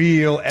 it's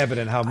real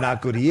evident how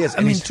not good he is.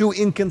 And he's too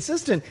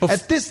inconsistent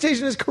at this stage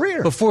in his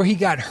career. Before he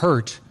got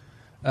hurt,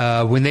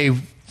 when they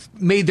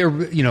made their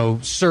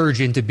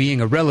surge into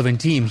being a relevant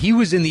team, he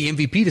was in the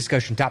MVP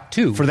discussion top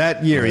 2. For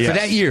that year, yes. For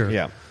that year.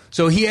 Yeah.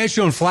 So he has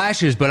shown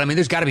flashes, but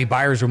there's got to be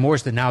buyer's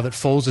remorse that now that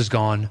Foles is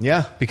gone.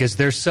 Yeah. Because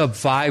they're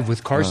sub-5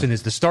 with Carson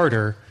as the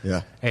starter.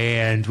 Yeah.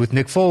 And with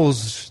Nick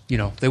Foles,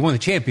 they won the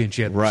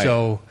championship. Right.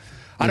 So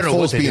I don't know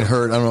what Foles being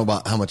hurt, I don't know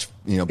about how much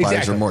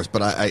buyer's remorse,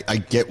 but I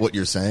get what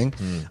you're saying.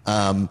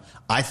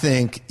 I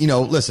think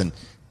listen,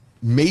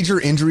 major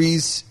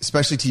injuries,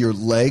 especially to your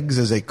legs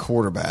as a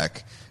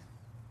quarterback,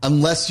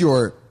 unless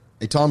you're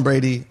a Tom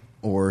Brady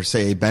or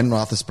say a Ben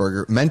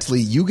Roethlisberger, mentally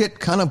you get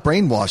kind of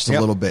brainwashed a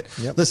little bit.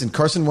 Listen,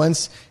 Carson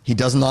Wentz, he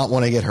does not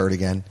want to get hurt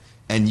again.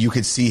 And you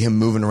could see him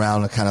moving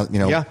around and kind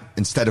of,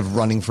 instead of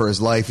running for his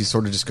life, he's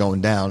sort of just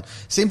going down.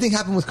 Same thing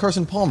happened with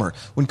Carson Palmer.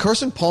 When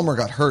Carson Palmer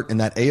got hurt in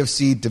that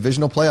AFC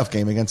divisional playoff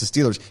game against the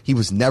Steelers, he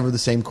was never the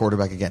same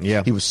quarterback again.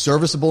 Yeah. He was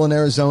serviceable in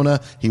Arizona.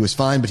 He was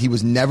fine, but he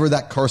was never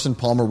that Carson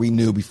Palmer we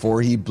knew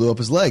before he blew up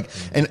his leg.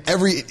 And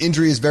every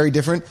injury is very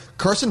different.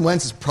 Carson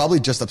Wentz is probably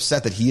just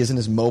upset that he isn't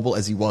as mobile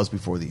as he was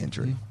before the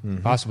injury.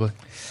 Possibly.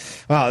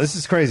 Wow, this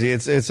is crazy.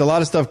 It's a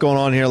lot of stuff going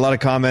on here. A lot of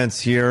comments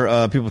here.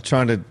 People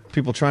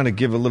trying to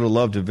give a little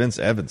love to Vince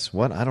Evans.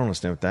 What? I don't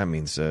understand what that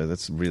means.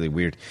 That's really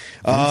weird.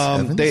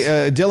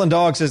 Dylan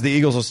Dog says the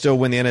Eagles will still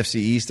win the NFC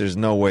East. There's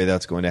no way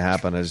that's going to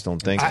happen. I just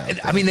don't think.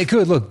 I mean, they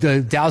could. Look,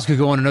 the Dallas could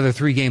go on another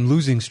 3-game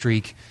losing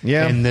streak.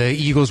 Yeah. And the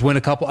Eagles win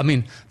a couple. I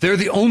mean, they're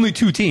the only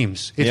two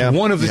teams. It's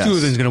one of the two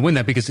of them is going to win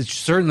that because it's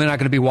certainly not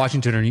going to be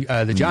Washington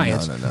or the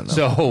Giants. No.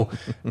 So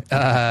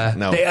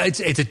No.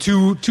 it's a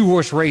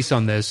two-horse race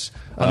on this,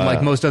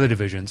 unlike most other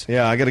divisions.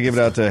 Yeah, I got to give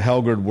it out to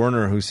Helgard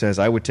Werner, who says,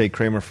 I would take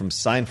Kramer from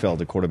Seinfeld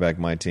to quarterback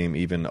my team,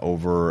 even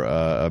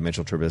over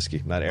Mitchell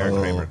Trubisky. Not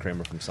Eric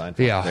Kramer from Seinfeld.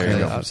 Yeah. There you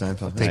go. From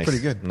Seinfeld. Nice. That's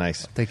pretty good.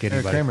 Nice. Take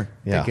anybody. Eric Kramer.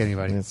 Yeah. Take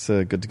anybody. It's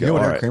good to go. You know what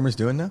All Eric right. Kramer's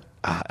doing now?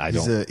 I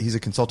don't. He's a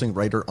consulting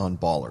writer on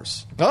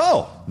Ballers.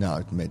 Oh! No,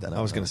 I made that up.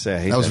 I was going to say, I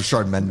hate that was that.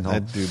 Richard Mendenhall. I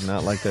do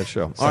not like that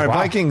show. All right, wow.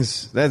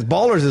 Vikings. That's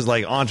Ballers is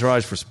like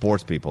Entourage for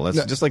sports people. That's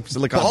No, just like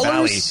Silicon Ballers-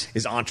 Valley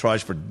is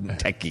Entourage for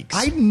tech geeks.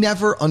 I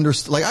never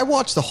understood. Like, I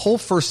watched the whole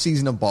first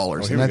season of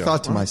Ballers, here and I we go.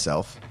 thought to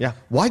myself, Yeah.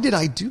 why did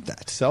I do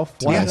that? Why To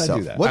did I myself.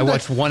 do that? What I did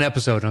watched one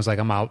episode and I was like,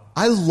 I'm out.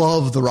 I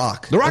love The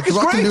Rock. The Rock is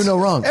Rock great. can do no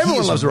wrong. Everyone He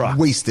is loves The Rock.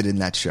 Wasted in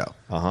that show.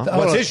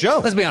 What's his show?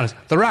 Let's be honest.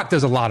 The Rock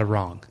does a lot of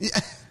wrong.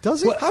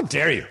 Does he? How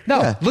dare you? No,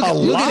 Yeah. look at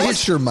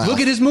Watch your mouth.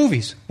 look at his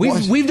movies.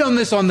 We've done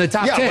this on the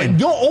top 10.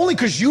 but only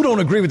because you don't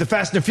agree with the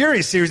Fast and the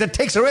Furious series. That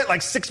takes her at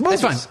like 6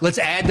 movies. That's fine. Let's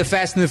add the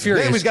Fast and the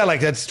Furious. Then we've got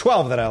that's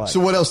 12 that I like. So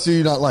what else do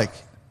you not like?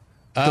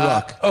 The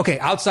Rock. Okay,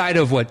 outside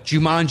of what?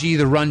 Jumanji,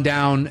 The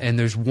Rundown, and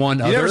there's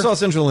one other. you never saw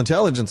Central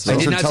Intelligence, though. I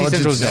did not see Central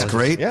Intelligence is Intelligence.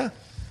 great. Yeah.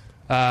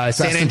 San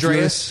Fast and Andreas,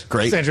 Furious,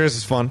 great. San Andreas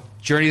is fun.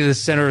 Journey to the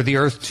Center of the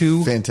Earth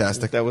 2.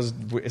 Fantastic. That was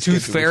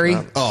Tooth Fairy.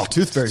 Oh,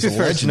 Tooth Fairy's Tooth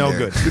Fairy's no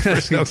legendary. good. Tooth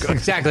Fairy's no good.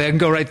 Exactly, I can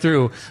go right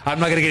through.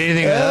 I'm not going to get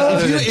anything.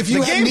 other than- If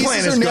you The have game plan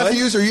nieces is or good.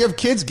 nephews, or you have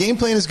kids, game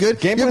plan is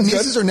good. Game you have plan's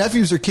nieces good. or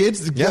nephews or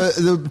kids, Yeah.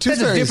 the Tooth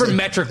That's a Fairy different is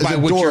metric is by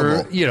which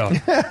adorable. you're,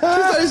 Tooth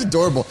Fairy is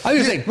adorable. I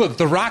was saying, look,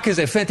 The Rock is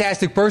a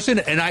fantastic person,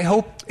 and I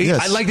hope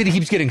Yes. I like that he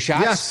keeps getting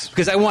shots Yes.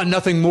 because I want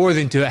nothing more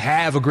than to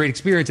have a great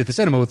experience at the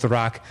cinema with The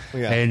Rock.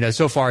 Yeah. And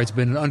so far, it's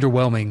been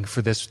underwhelming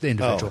for this Oh,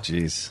 individual.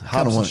 jeez. Kinda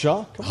Hobbs and want-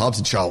 Shaw? Hobbs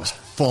and Shaw was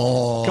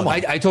fun. Come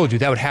on. I told you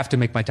that would have to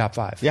make my top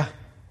 5. Yeah.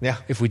 Yeah.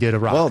 If we did a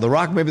Rock.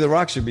 Well, maybe The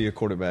Rock should be a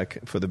quarterback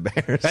for the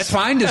Bears. That's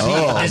fine. Does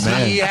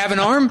he have an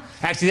arm?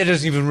 Actually, that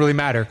doesn't even really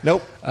matter.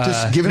 Nope.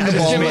 Just give him the Just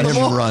ball give and him let the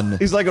him ball. run.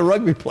 He's like a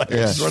rugby player. Yeah.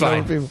 Just It's run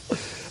over fine. people.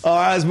 All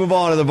right, let's move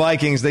on to the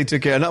Vikings. They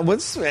took care. Now,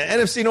 what's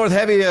NFC North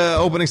heavy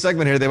opening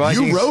segment here? The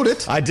Vikings. You wrote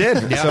it. I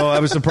did. Yeah. So I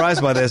was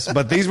surprised by this.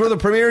 But these were the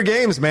premier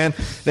games, man.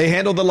 They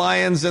handled the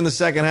Lions in the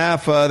second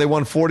half. They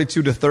won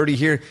 42-30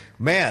 here.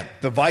 Man,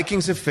 the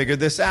Vikings have figured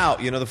this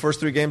out. You know, the first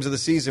 3 games of the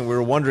season, we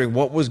were wondering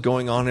what was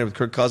going on here with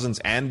Kirk Cousins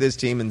and this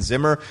team and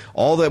Zimmer.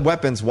 All the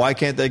weapons. Why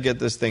can't they get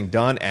this thing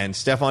done? And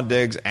Stephon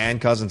Diggs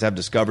and Cousins have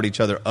discovered each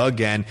other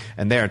again,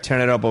 and they are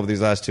tearing it up over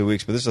these last 2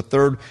 weeks. But this is a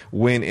 3rd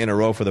win in a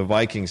row for the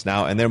Vikings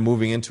now, and they're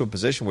moving into a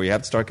position where you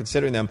have to start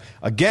considering them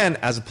again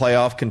as a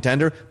playoff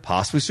contender,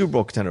 possibly Super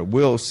Bowl contender.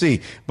 We'll see.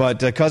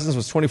 But Cousins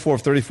was 24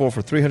 of 34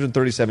 for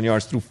 337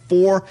 yards, threw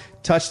 4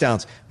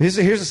 touchdowns. Here's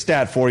a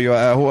stat for you.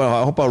 I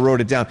hope I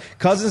wrote it down.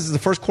 Cousins is the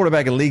first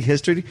quarterback in league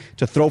history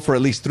to throw for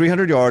at least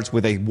 300 yards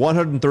with a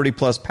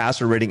 130-plus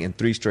passer rating in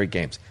 3 straight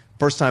games.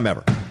 First time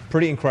ever.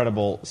 Pretty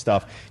incredible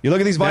stuff. You look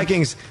at these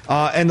Vikings,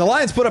 and the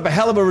Lions put up a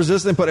hell of a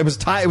resistance, but it was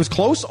tight. It was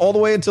close all the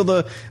way until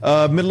the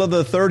middle of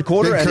the third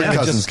quarter, Big and Kirk then it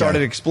Cousins just started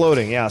guy.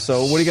 exploding. Yeah.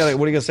 So what do you got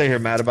to say here,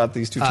 Matt, about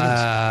these two teams?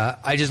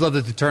 I just love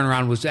that the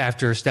turnaround was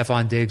after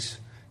Stephon Diggs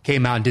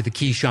came out and did the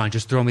Keyshawn,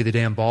 just throw me the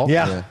damn ball.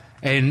 Yeah.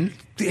 And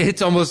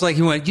it's almost like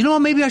he went, you know what,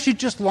 maybe I should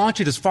just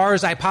launch it as far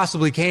as I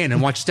possibly can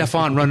and watch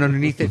Stephon run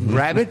underneath it and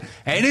grab it.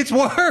 And it's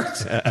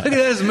worked. Look at that.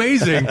 It's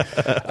amazing.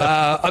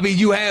 I mean,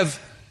 you have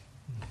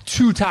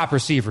 2 top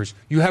receivers.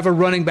 You have a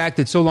running back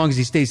that so long as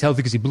he stays healthy,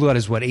 because he blew out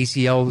his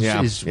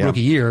ACL his rookie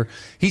year,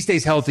 he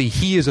stays healthy.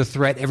 He is a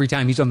threat every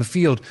time he's on the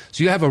field.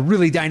 So you have a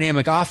really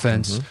dynamic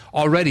offense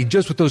already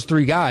just with those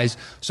 3 guys.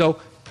 So,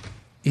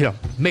 you know,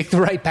 make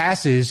the right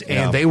passes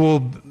and they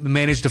will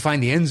manage to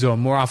find the end zone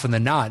more often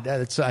than not.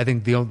 That's, I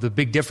think, the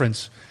big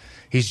difference.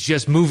 He's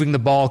just moving the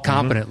ball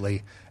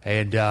competently.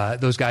 And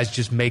those guys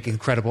just make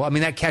incredible. I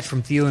mean, that catch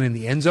from Thielen in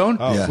the end zone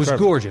was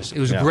gorgeous. It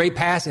was a great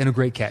pass and a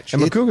great catch.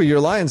 And Makuga,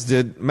 your Lions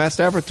did. Matt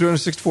Stafford,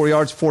 364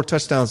 yards, 4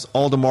 touchdowns,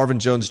 all to Marvin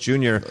Jones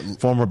Jr.,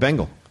 former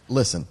Bengal.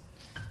 Listen,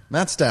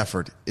 Matt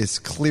Stafford is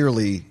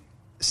clearly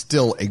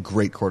still a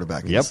great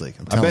quarterback in this league.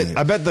 I'm telling you.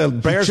 I bet the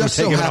Bears He would just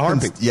take so him in a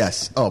happens- heartbeat.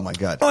 Yes. Oh, my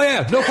God. Oh,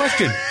 yeah, no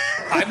question.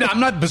 I'm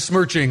not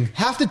besmirching.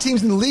 Half the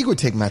teams in the league would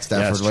take Matt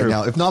Stafford that's right true.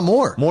 now, if not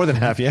more. More than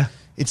half, yeah.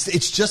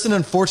 It's just an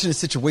unfortunate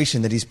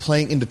situation that he's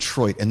playing in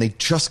Detroit and they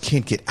just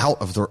can't get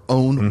out of their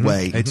own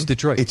way. It's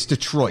Detroit. It's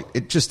Detroit.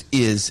 It just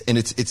is. And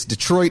it's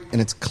Detroit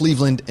and it's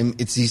Cleveland and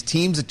it's these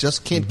teams that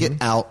just can't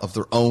get out of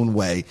their own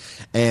way.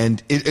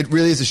 And it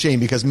really is a shame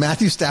because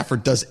Matthew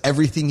Stafford does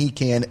everything he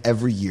can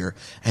every year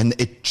and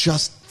it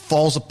just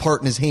falls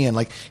apart in his hand.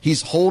 Like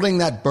he's holding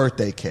that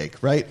birthday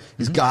cake, right?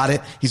 He's got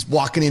it. He's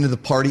walking into the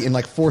party and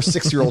like 4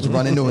 6-year-olds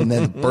run into him and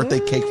then the birthday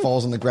cake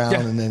falls on the ground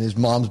and then his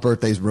mom's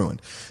birthday's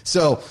ruined.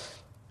 So,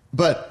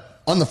 but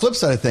on the flip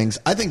side of things,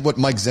 I think what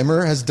Mike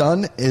Zimmer has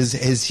done is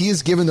he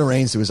has given the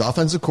reins to his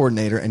offensive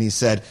coordinator and he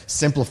said,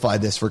 simplify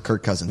this for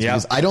Kirk Cousins. Yeah.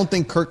 Because I don't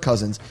think Kirk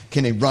Cousins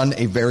can run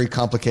a very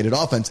complicated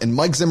offense. And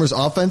Mike Zimmer's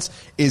offense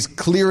is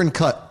clear and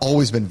cut,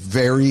 always been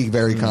very,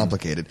 very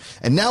complicated.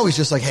 And now he's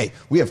just like, hey,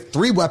 we have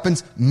 3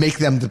 weapons, make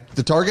them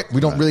the target.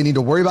 We don't really need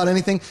to worry about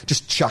anything.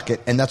 Just chuck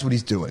it. And that's what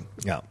he's doing.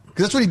 Yeah.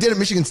 Because that's what he did at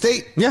Michigan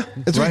State. Yeah.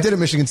 That's what he did at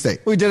Michigan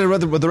State. We did it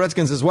with the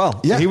Redskins as well.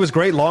 Yeah. He was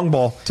great long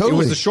ball. Totally. It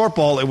was the short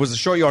ball. It was the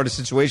short yardage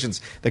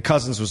situations that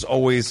Cousins was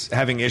always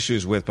having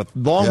issues with. But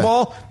long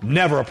ball,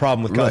 never a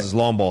problem with Cousins.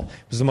 Long ball.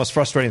 It was the most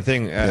frustrating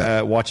thing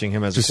watching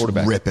him as just a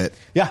quarterback. Rip it.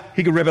 Yeah,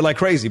 he could rip it like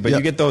crazy. But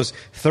you get those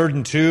 3rd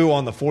and 2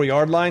 on the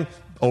 4-yard line,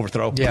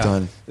 overthrow. Yeah.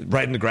 Done.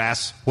 Right in the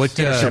grass. What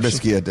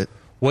Trubisky did it.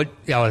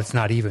 Oh, it's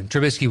not even.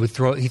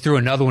 Trubisky he threw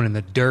another one in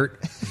the dirt.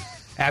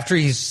 After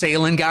he's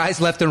sailing guys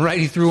left and right,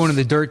 he threw one in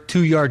the dirt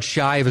 2 yards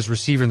shy of his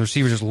receiver, and the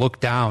receiver just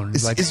looked down.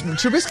 Is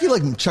Trubisky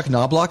like Chuck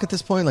Knobloch at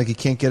this point? Like he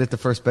can't get it to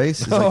first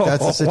base? Like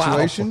that's the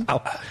situation?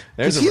 Wow.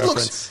 There's a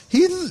reference.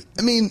 He's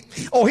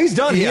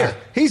done here.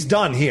 He's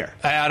done here.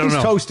 I don't know.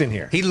 He's toasting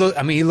here. He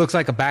looks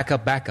like a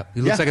backup.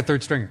 He looks like a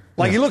third stringer.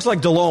 Like he looks like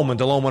Delhomme when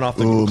Delhomme went off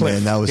the cliff.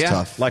 Man, that was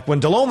tough. Like when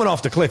Delhomme went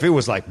off the cliff, it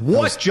was like,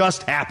 what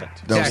just happened?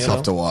 That was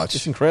tough to watch.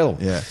 It's incredible.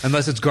 Yeah.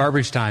 Unless it's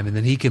garbage time, and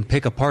then he can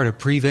pick apart a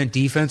prevent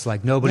defense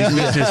like nobody's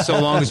business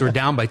so long as we're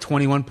down by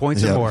 21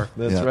 points or more.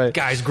 That's right.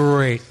 Guy's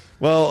great.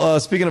 Well,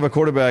 speaking of a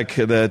quarterback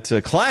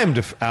that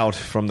climbed out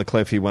from the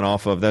cliff he went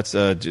off of, that's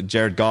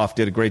Jared Goff.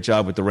 Did a great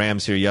job with the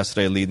Rams here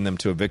yesterday, leading them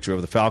to a victory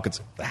over the Falcons,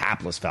 the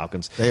hapless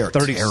Falcons. They are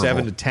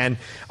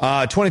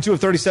 37-10. 22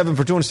 of 37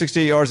 for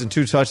 268 yards and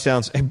 2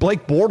 touchdowns. Hey,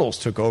 Blake Bortles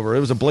took over.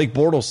 It was a Blake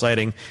Bortles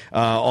sighting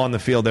on the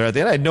field there at the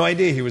end. I had no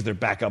idea he was their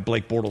backup,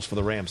 Blake Bortles, for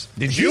the Rams.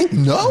 Did you?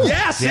 No.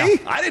 Yeah, see? Yeah.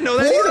 I didn't know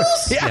that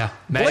either. Yeah.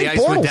 Matty Ice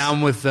went down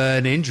with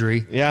an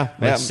injury. Yeah.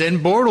 Let's send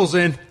Bortles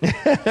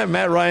in.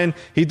 Matt Ryan,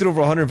 he threw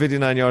for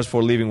 159 yards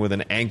before leaving with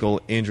an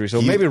ankle injury.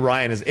 So maybe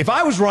Ryan is... If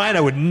I was Ryan,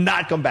 I would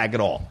not come back at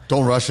all.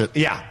 Don't rush it.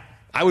 Yeah.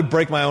 I would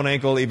break my own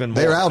ankle even more.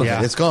 They're out of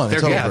it. It's gone.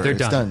 It's over. They're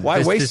It's done.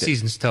 Why waste this it?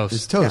 season's toast.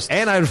 It's toast. Yeah.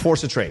 And I would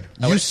force a trade.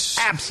 I would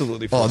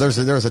absolutely force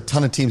there's a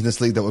ton of teams in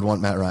this league that would want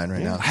Matt Ryan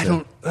right now. I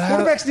don't...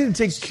 Quarterbacks need to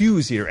take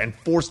cues here and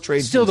force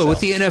trades. Still, though, with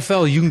themselves. the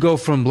NFL, you can go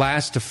from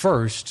last to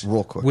first.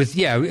 Real quick.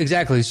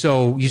 Exactly.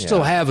 So you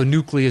still have a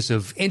nucleus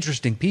of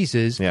interesting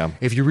pieces. Yeah.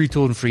 If you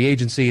retooled in free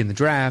agency in the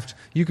draft,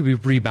 you could be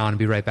rebound and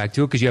be right back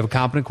to it because you have a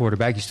competent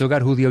quarterback. You still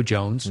got Julio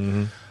Jones.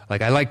 Mm-hmm.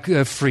 Like, I like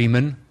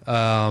Freeman.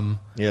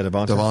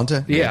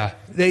 Devonta? Yeah.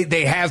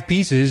 They have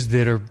pieces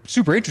that are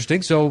super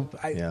interesting, so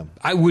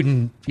I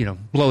wouldn't,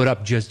 blow it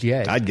up just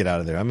yet. I'd get out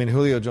of there. I mean,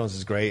 Julio Jones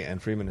is great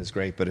and Freeman is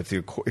great, but if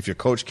your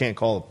coach can't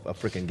call a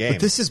freaking game.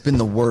 But this has been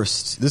the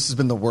worst. This has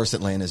been the worst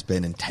Atlanta's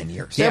been in 10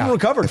 years. They haven't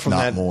recovered if from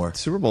not that more.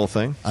 Super Bowl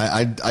thing.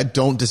 I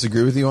don't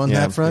disagree with you on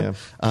that front.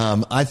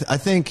 Yeah. I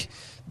think...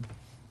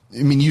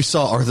 I mean, you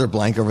saw Arthur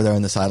Blank over there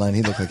on the sideline.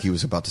 He looked like he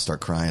was about to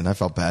start crying. I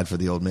felt bad for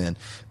the old man.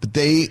 But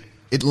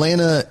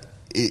Atlanta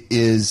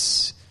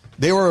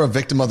they were a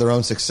victim of their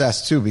own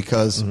success too,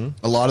 because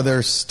a lot of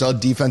their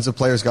stud defensive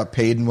players got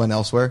paid and went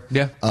elsewhere.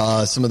 Yeah.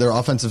 Some of their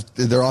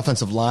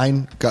offensive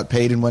line got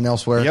paid and went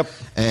elsewhere. Yep.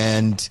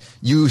 And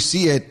you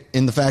see it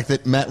in the fact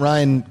that Matt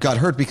Ryan got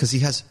hurt because he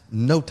has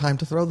no time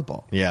to throw the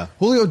ball. Yeah.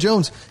 Julio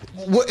Jones,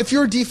 if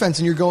you're a defense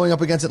and you're going up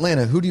against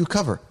Atlanta, who do you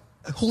cover?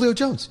 Julio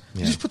Jones.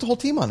 You just put the whole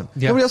team on him.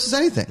 Yeah. Nobody else does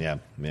anything. Yeah.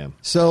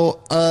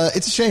 So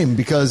it's a shame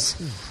because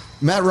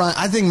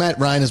I think Matt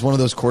Ryan is one of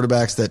those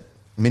quarterbacks that,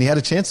 I mean, he had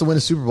a chance to win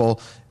a Super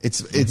Bowl.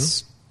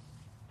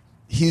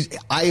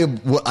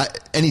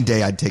 Any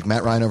day I'd take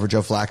Matt Ryan over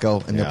Joe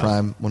Flacco in their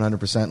prime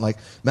 100%. Like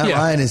Matt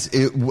Ryan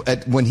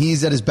when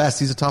he's at his best,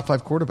 he's a top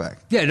 5 quarterback.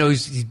 Yeah, no,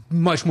 he's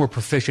much more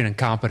proficient and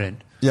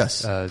competent.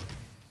 Yes.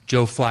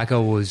 Joe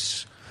Flacco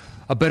was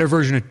a better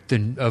version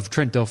of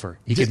Trent Dilfer.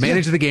 He could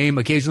manage the game,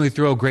 occasionally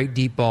throw a great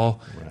deep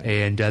ball,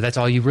 and that's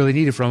all you really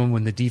needed from him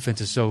when the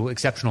defense is so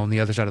exceptional on the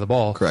other side of the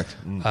ball. Correct.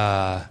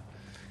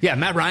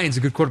 Matt Ryan's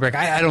a good quarterback.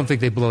 I don't think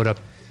they blow it up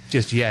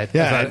just yet.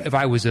 Yeah, if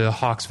I was a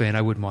Hawks fan,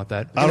 I wouldn't want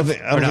that. I don't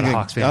think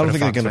they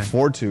can fan.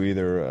 afford to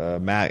either.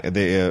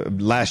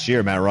 Last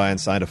year, Matt Ryan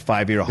signed a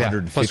 5-year,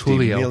 $150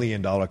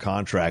 million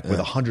contract with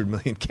 $100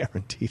 million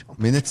guaranteed.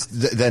 I mean, that's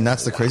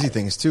the crazy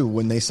thing is too,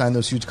 when they sign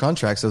those huge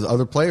contracts, those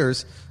other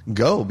players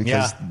go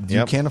because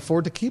you can't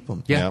afford to keep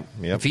them. Yeah.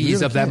 If you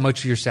ease up that much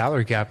of your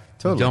salary cap,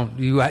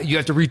 Totally. You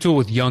have to retool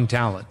with young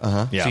talent.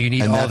 Yeah. So you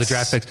need And all the that's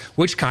draft picks,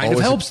 which kind of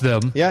always helps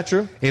them. Yeah,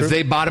 true. If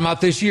they bottom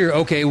out this year,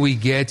 okay,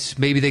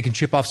 maybe they can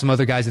chip off some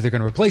other guys that they're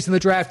going to replace in the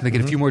draft, and they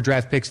get a few more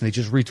draft picks, and they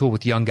just retool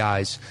with young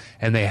guys,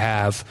 and they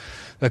have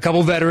a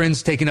couple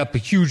veterans taking up a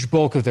huge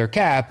bulk of their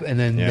cap, and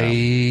then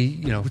they,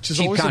 Which is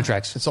cheap always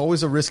contracts. It's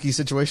always a risky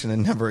situation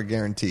and never a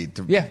guaranteed.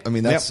 Yeah. I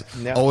mean, that's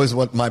Yep. always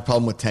what my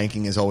problem with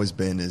tanking has always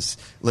been is,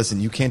 listen,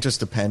 you can't just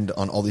depend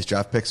on all these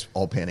draft picks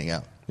all panning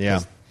out. Yeah.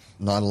 'Cause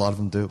not a lot of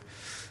them do.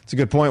 It's a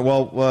good point.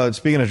 Well,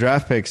 speaking of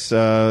draft picks,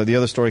 the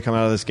other story coming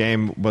out of this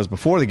game was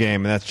before the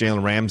game, and that's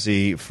Jalen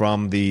Ramsey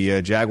from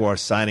the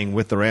Jaguars signing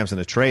with the Rams in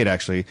a trade,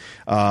 actually.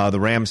 The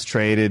Rams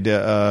traded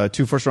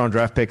 2 first-round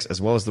draft picks as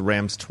well as the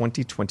Rams'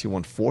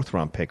 2021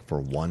 fourth-round pick for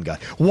one guy.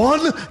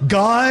 One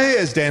guy,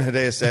 as Dan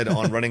Hedaya said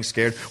on Running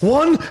Scared.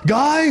 One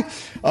guy?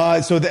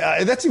 So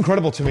that's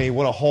incredible to me.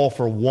 What a haul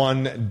for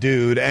one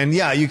dude. And,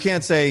 yeah, you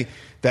can't say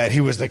that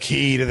he was the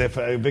key to the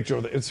victory.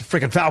 It's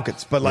freaking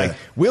Falcons. But,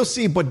 we'll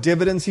see what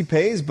dividends he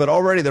pays. But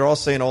already they're all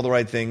saying all the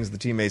right things. The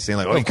teammates saying,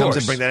 he comes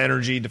and bring that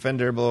energy,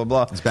 defender, blah,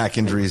 blah, blah. His back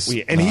injuries.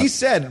 And he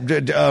said,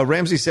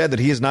 Ramsey said that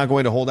he is not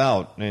going to hold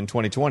out in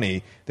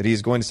 2020, that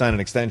he's going to sign an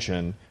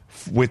extension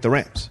with the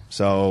Rams.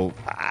 So,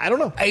 I don't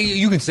know.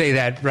 You can say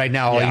that right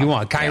now all you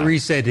want. Kyrie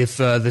said if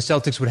the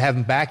Celtics would have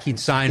him back, he'd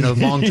sign a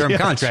long-term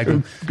contract. True.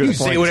 You Good can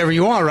say point. whatever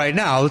you want right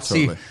now. Let's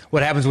Totally. see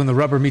what happens when the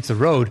rubber meets the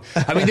road.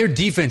 I mean, their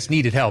defense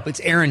needed help. It's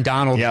Aaron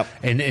Donald Yep.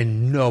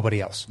 and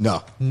nobody else.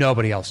 No.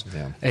 Nobody else.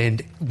 Yeah.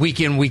 And week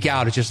in, week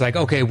out, it's just like,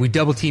 okay, we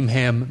double-team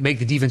him, make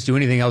the defense do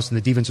anything else, and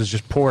the defense was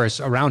just porous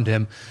around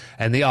him,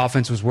 and the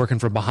offense was working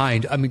from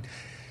behind. I mean,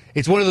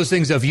 it's one of those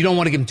things of you don't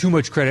want to give him too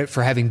much credit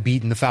for having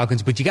beaten the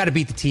Falcons, but you got to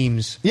beat the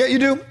teams Yeah, you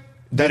do. that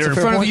That's are a in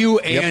fair front point. of you,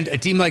 Yep. and a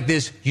team like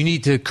this, you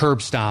need to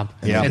curb stomp,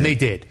 Yeah. and they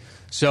did.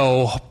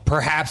 So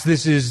perhaps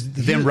this is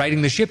them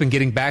righting the ship and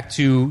getting back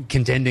to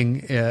contending,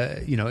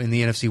 in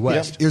the NFC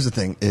West. Here's the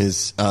thing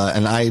is,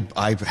 and I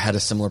had a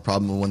similar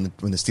problem when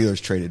the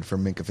Steelers traded for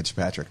Minkah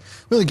Fitzpatrick.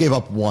 We only gave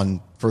up 1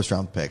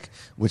 first-round pick,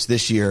 which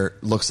this year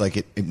looks like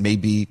it may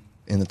be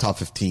in the top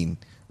 15,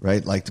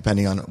 right? Like,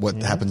 depending on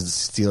what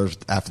happens to the Steelers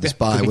after this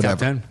bye, could be top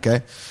whatever.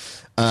 10.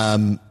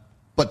 Okay?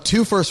 But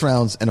 2 first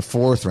rounds and a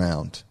 4th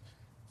round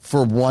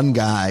for one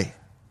guy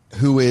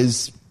who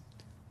is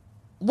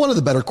one of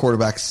the better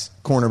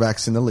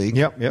cornerbacks in the league.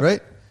 Yep.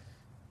 Right?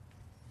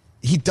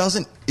 He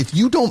doesn't, if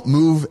you don't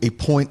move a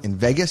point in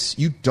Vegas,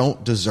 you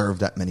don't deserve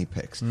that many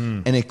picks.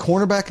 And a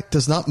cornerback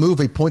does not move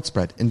a point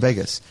spread in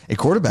Vegas. A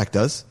quarterback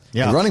does.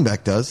 Yeah. A running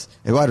back does.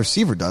 A wide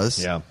receiver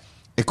does. Yeah.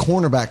 A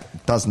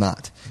cornerback does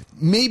not.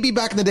 Maybe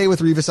back in the day with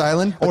Revis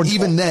Island, or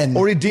even then.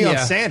 Or Deion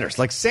Yeah. Sanders.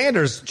 Like,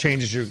 Sanders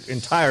changes your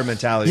entire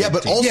mentality. Yeah, of the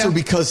but team. also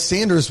because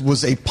Sanders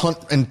was a punt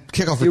and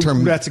kickoff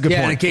return. That's a good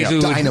Yeah, point. and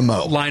occasionally would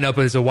Dynamo. line up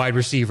as a wide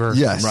receiver.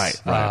 Yes.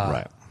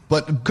 Right.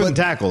 But Couldn't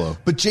tackle, though.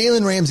 But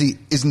Jalen Ramsey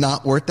is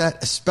not worth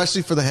that,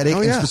 especially for the headache,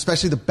 Oh, yeah. and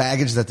especially the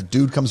baggage that the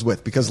dude comes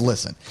with. Because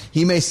listen,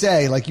 he may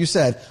say, like you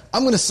said,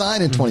 I'm going to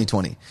sign in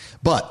 2020,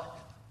 but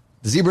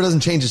the zebra doesn't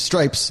change his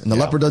stripes and the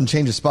leopard doesn't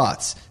change his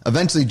spots.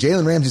 Eventually,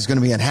 Jalen Ramsey's going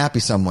to be unhappy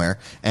somewhere,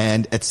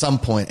 and at some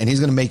point, and he's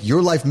going to make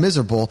your life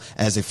miserable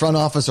as a front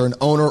office or an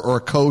owner or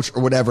a coach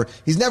or whatever.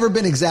 He's never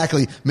been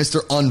exactly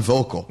Mr.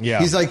 Unvocal. Yeah.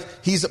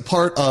 He's a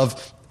part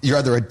of. You're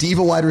either a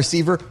diva wide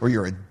receiver or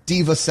you're a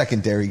diva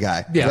secondary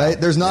guy, Yeah. right?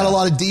 There's not a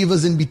lot of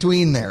divas in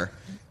between there.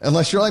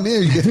 Unless you're like me,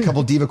 you get a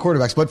couple diva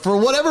quarterbacks. But for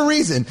whatever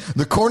reason,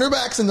 the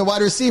cornerbacks and the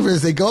wide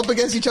receivers, they go up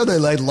against each other.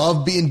 They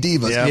love being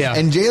divas. Yeah. Yeah.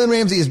 And Jalen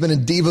Ramsey has been a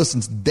diva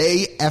since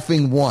day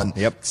effing one.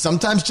 Yep.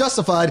 Sometimes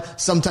justified,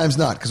 sometimes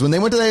not. Because when they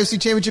went to the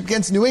AFC Championship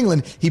against New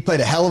England, he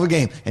played a hell of a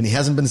game. And he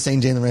hasn't been the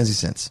same Jalen Ramsey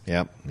since.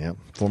 Yep.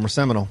 Former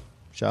Seminole.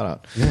 Shout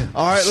out. Yeah.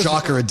 All right. let's-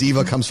 Shocker, a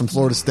diva comes from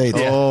Florida State.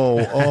 Oh,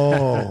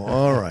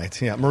 all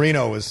right. Yeah,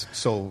 Marino was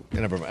so.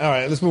 Never mind. All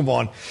right, let's move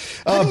on.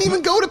 I didn't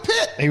even go to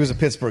Pitt. He was a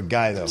Pittsburgh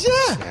guy, though.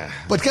 Yeah.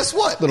 But guess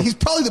what? He's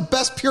probably the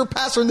best pure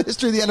passer in the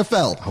history of the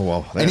NFL. Oh,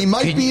 well, and he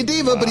might be a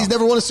diva, but he's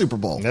never won a Super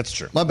Bowl. That's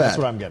true. My bad. That's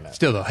what I'm getting at.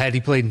 Still, though, had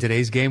he played in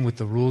today's game with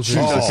the rules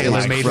Jesus that Taylor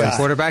my made for the Christ.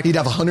 quarterback, He'd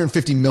have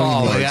 150 million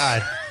oh, yards. my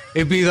God.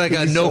 It'd be like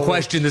a no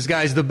question. This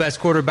guy's the best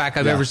quarterback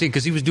I've Yeah. ever seen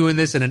because he was doing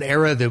this in an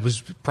era that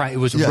was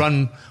Yeah.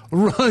 run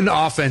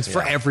offense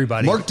for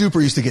everybody. Mark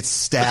Duper used to get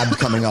stabbed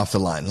coming off the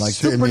line. Like,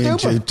 Super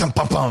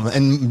duper.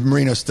 and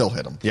Marino still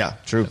hit him. Yeah,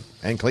 true.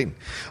 And Clayton.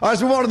 All right,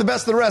 let's move on to the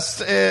best of the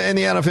rest in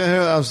the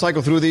NFL. I'll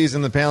cycle through these,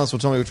 and the panelists will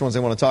tell me which ones they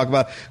want to talk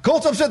about.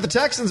 Colts upset the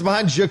Texans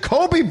behind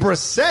Jacoby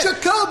Brissett.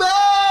 Jacoby!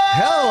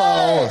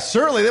 Hello.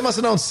 Certainly, they must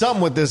have known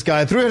something with this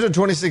guy.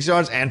 326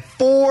 yards and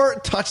 4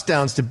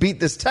 touchdowns to beat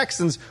this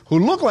Texans, who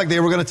looked like they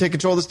were going to take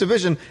control of this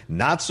division.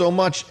 Not so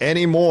much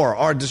anymore.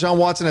 Our Deshaun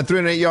Watson had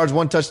 308 yards,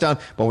 1 touchdown,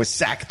 but was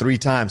sacked 3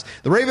 times.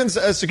 The Ravens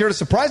secured a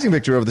surprising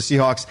victory over the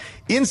Seahawks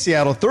in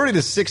Seattle,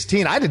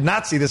 30-16. I did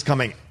not see this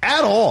coming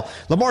at all.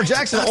 Lamar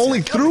Jackson only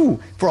only threw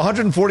for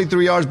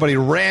 143 yards, but he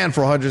ran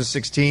for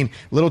 116.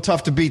 A little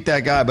tough to beat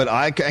that guy, but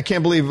I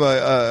can't believe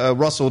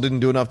Russell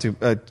didn't do enough to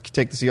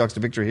take the Seahawks to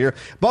victory here.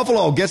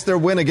 Buffalo gets their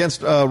win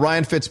against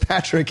Ryan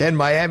Fitzpatrick and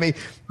Miami,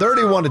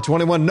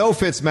 31-21. No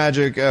Fitz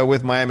magic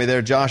with Miami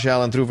there. Josh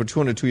Allen threw for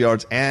 202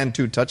 yards and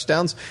 2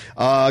 touchdowns.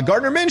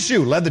 Gardner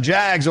Minshew led the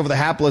Jags over the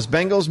hapless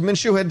Bengals.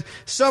 Minshew had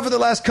suffered the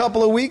last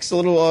couple of weeks, a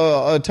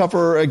little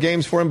tougher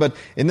games for him, but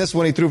in this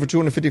one he threw for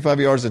 255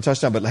 yards and a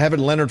touchdown. But having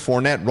Leonard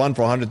Fournette run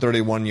for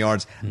 131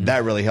 yards,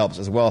 that really helps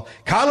as well.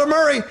 Kyler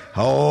Murray.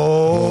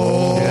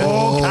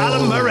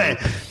 Kyler Murray.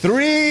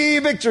 3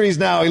 victories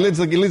now. He leads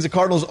the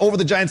Cardinals over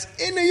the Giants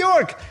in New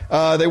York.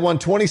 They won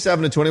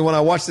 27-21.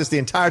 I watched this the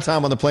entire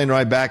time on the plane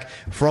ride back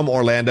from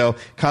Orlando.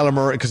 Kyler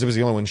Murray, because it was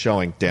the only one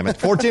showing, damn it.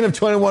 14 of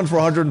 21 for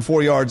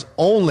 104 yards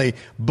only,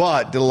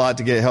 but did a lot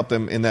to help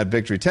them in that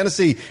victory.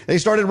 Tennessee, they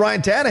started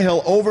Ryan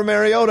Tannehill over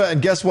Mariota,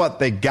 and guess what?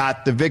 They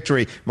got the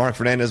victory. Mark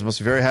Fernandez must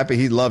be very happy.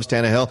 He loves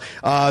Tannehill.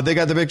 They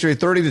got the victory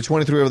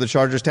 30-23 over the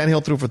Chargers.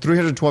 Tannehill threw for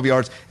 312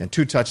 yards and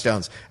 2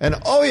 touchdowns. And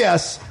oh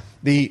yes,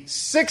 the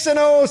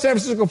 6-0 San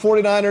Francisco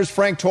 49ers,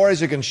 Frank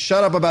Torres, you can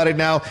shut up about it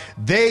now.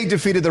 They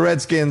defeated the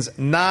Redskins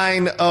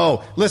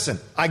 9-0. Listen,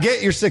 I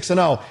get you're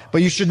 6-0,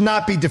 but you should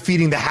not be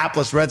defeating the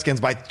hapless Redskins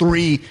by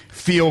 3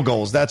 field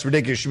goals. That's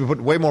ridiculous. You should be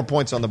putting way more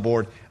points on the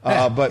board.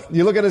 But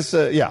you look at us,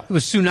 yeah. It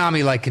was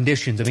tsunami-like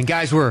conditions. I mean,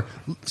 guys were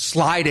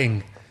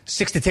sliding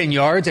 6 to 10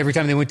 yards every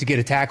time they went to get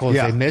a tackle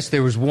if they missed.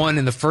 There was one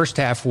in the first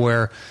half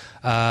where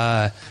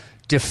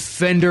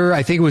defender,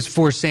 I think it was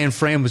for San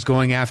Fran, was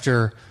going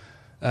after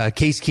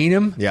Case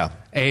Keenum. Yeah.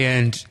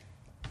 And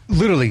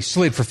literally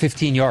slid for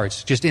 15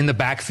 yards, just in the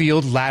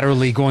backfield,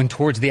 laterally going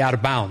towards the out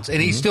of bounds.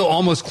 And he still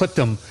almost clipped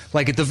him,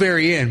 like at the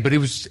very end. But it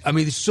was, I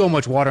mean, there's so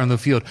much water on the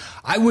field.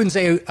 I wouldn't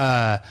say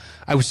I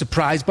was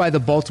surprised by the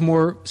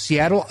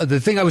Baltimore-Seattle. The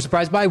thing I was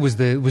surprised by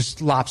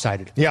was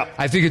lopsided. Yeah.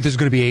 I figured there's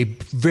going to be a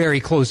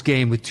very close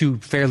game with 2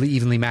 fairly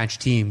evenly matched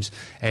teams.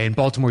 And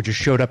Baltimore just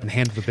showed up and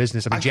handled the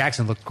business. I mean,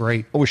 Jackson looked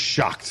great. I was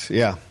shocked,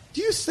 yeah.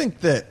 Do you think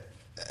that,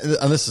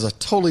 and this is a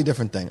totally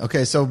different thing.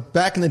 Okay, so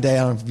back in the day,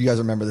 I don't know if you guys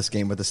remember this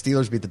game, but the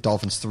Steelers beat the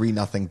Dolphins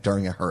 3-0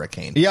 during a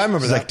hurricane. Yeah, I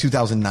remember that. Like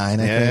 2009,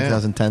 I think,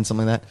 2010,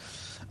 something like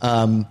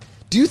that.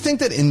 Do you think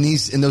that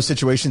in those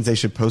situations they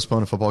should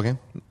postpone a football game?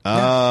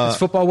 It's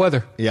football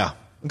weather. Yeah.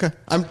 Okay.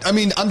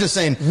 I'm just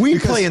saying we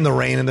play in the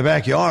rain in the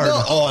backyard.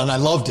 No, and I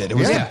loved it. It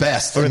was the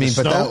best. I mean,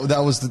 but snow.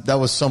 that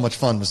was so much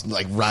fun. It was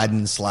like riding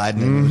and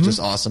sliding. And it was just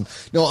awesome.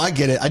 No, I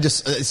get it. I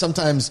just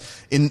sometimes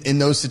in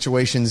those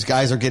situations,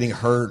 guys are getting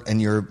hurt, and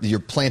you're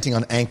planting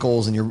on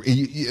ankles, and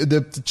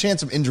the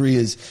chance of injury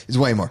is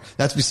way more.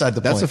 That's beside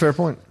the point. That's a fair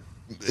point.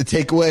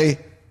 Take away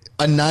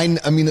a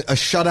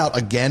shutout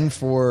again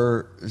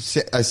for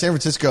San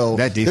Francisco.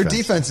 That defense. Their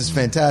defense is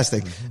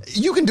fantastic.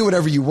 You can do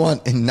whatever you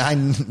want in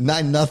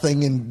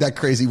 9-0 in that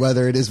crazy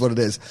weather. It is what it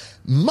is.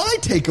 My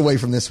takeaway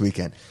from this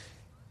weekend,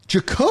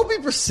 Jacoby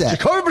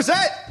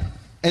Brissett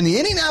and the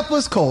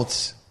Indianapolis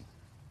Colts,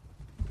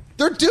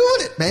 they're doing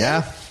it, man.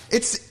 Yeah.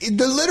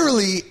 They're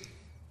literally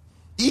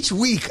each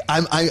week,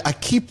 I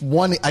keep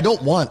wanting.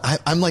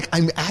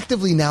 I'm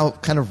actively now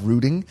kind of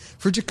rooting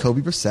for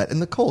Jacoby Brissett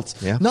and the Colts.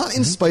 Yeah. Not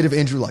in spite of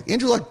Andrew Luck.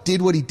 Andrew Luck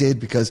did what he did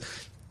because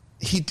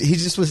he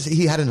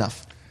had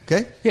enough.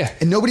 Okay. Yeah.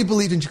 And nobody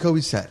believed in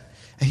Jacoby Brissett,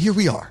 and here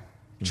we are.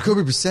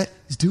 Jacoby Brissett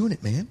is doing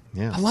it, man.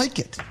 Yeah. I like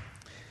it.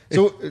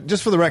 So,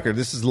 just for the record,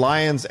 this is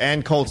Lions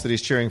and Colts that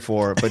he's cheering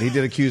for, but he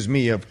did accuse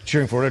me of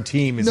cheering for a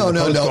team. No. I'm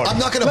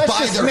not going to buy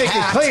just their make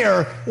hat. it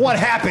clear what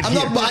happened I'm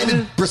here. not buying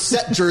a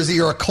Brissett jersey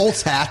or a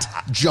Colts hat,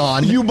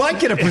 John. You might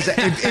get a Brissett.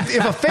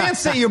 if a fan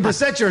sent you a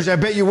Brissett jersey, I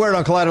bet you wear it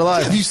on Collider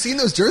Live. Have you seen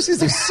those jerseys?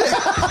 They're sick.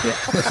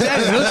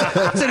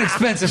 That's an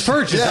expensive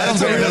purchase. Yeah, I don't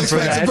that's a pay really enough for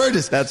expensive that.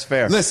 purchase. That's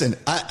fair. Listen,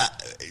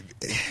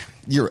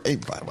 you're a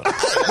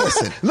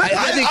listen.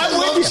 I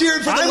love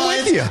cheering for the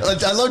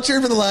Lions. I love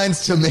cheering for the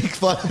Lions to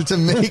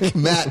make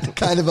Matt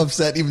kind of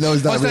upset, even though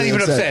he's not. Not really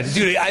even upset.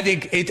 dude. I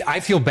think I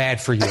feel bad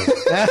for you,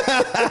 and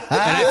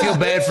I feel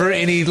bad for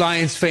any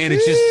Lions fan.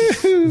 It's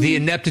just the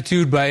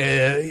ineptitude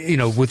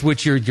with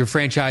which your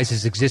franchise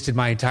has existed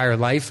my entire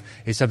life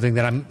is something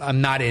that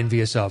I'm not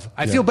envious of.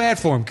 I feel bad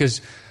for him because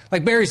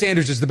like Barry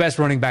Sanders is the best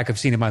running back I've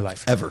seen in my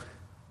life Ever.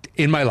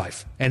 in my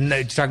life. And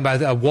talking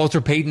about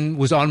Walter Payton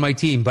was on my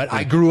team, but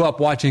I grew up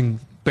watching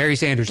Barry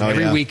Sanders. And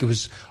every week it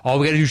was all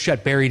we got to do is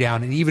shut Barry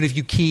down. And even if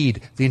you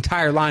keyed the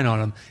entire line on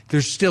him,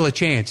 there's still a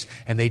chance.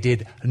 And they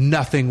did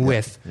nothing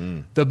with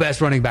the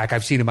best running back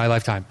I've seen in my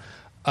lifetime.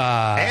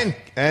 And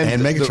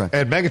Megatron.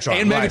 And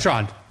Megatron. And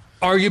Megatron.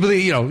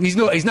 Arguably,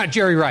 he's not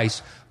Jerry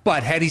Rice.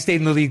 But had he stayed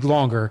in the league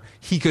longer,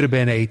 he could have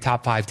been a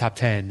top 5, top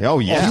 10. Oh,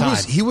 yeah.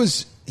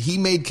 He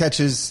made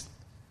catches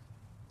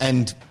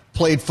and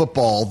played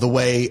football the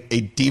way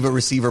a diva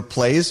receiver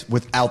plays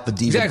without the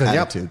diva Exactly.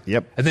 attitude.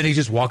 Yep. And then he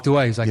just walked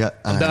away. He's like, Yeah,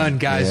 I'm done,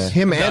 guys. yeah.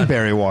 Him I'm and done.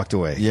 Barry walked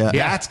away. Yeah.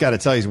 That's got to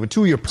tell you, when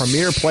two of your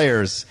premier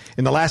players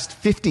in the last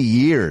 50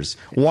 years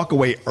walk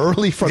away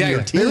early from your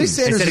Exactly. team. Barry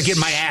Sanders Instead of is-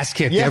 getting my ass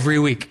kicked Yeah. every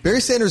week.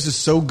 Barry Sanders is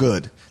so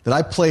good that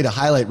I played a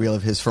highlight reel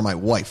of his for my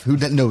wife, who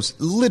knows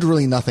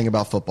literally nothing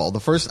about football.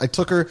 I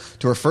took her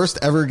to her first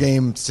ever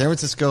game, San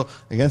Francisco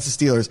against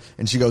the Steelers,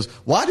 and she goes,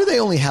 "Why do they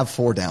only have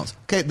 4 downs?"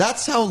 Okay,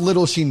 that's how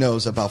little she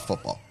knows about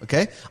football.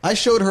 Okay, I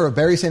showed her a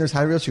Barry Sanders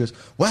highlight reel. She goes,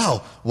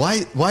 "Wow,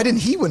 why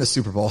didn't he win a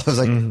Super Bowl?" I was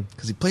like,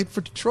 "Because he played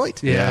for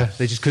Detroit." Yeah,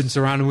 they just couldn't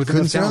surround him with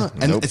Couldn't enough surround.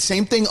 talent. And the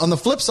same thing on the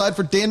flip side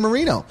for Dan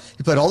Marino.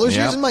 He played all those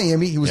years Yep. in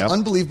Miami. He was Yep.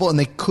 unbelievable, and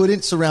they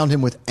couldn't surround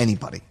him with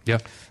anybody.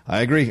 Yep.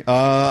 I agree.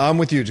 I'm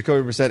with you,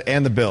 Jacoby Brissett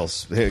and the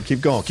Bills. Hey,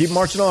 keep going. Keep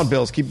marching on,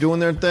 Bills. Keep doing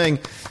their thing.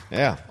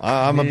 Yeah,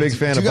 I'm a big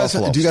fan of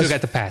Buffalo. Still got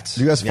the Pats.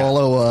 Do you guys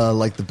follow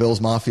like the Bills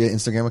Mafia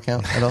Instagram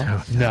account at all?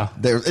 No.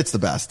 It's the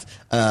best.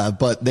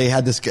 But they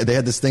had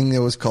this thing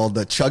that was called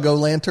the Chuggo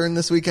Lantern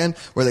this weekend,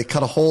 where they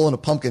cut a hole in a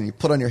pumpkin, you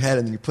put on your head,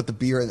 and then you put the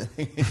beer in,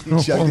 and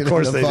you chug it Of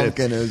course in the they did.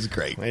 pumpkin. It was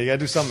great. Well, you got to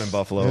do something in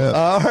Buffalo. Yeah.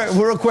 All right,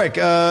 real quick.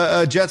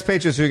 Jets,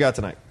 Patriots, who you got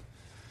tonight?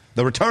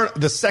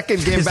 The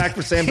second game back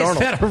for Sam Darnold. Is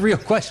that a real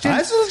question?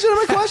 That's a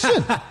legitimate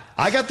question.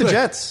 I got the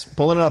Jets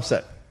pulling an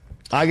upset.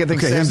 I think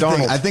Okay, Sam here's the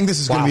thing. Darnold. I think this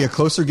is going to be a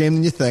closer game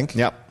than you think.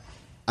 Yep.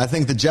 I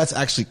think the Jets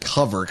actually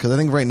cover, because I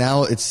think right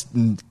now it's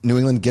New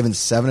England given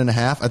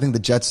 7.5. I think the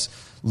Jets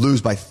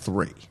lose by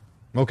 3.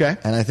 Okay.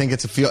 And I think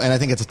it's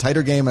a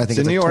tighter game, and I think It's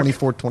it's in a New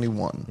York.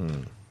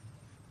 24-21.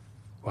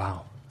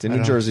 Wow. It's in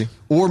New Jersey.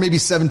 Or maybe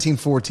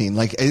 17-14.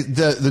 Like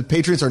the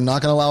Patriots are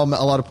not going to allow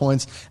a lot of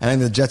points, and I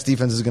think the Jets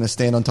defense is going to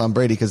stand on Tom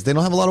Brady because they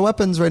don't have a lot of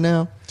weapons right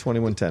now.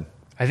 21-10.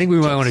 I think we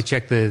might want to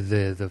check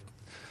the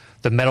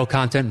metal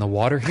content in the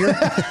water here,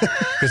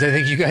 because I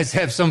think you guys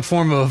have some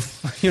form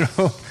of,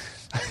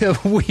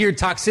 weird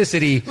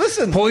toxicity,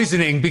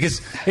 poisoning. Because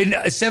in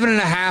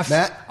 7.5,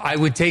 Matt? I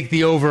would take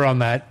the over on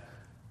that.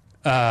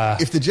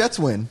 If the Jets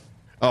win,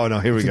 Oh, no,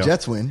 here we if the go.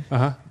 Jets win,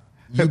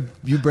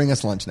 you bring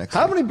us lunch next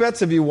How week. many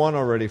bets have you won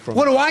already from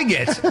What do I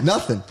get?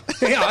 Nothing.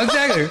 Yeah,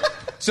 exactly.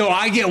 So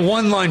I get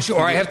one lunch,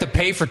 or I have to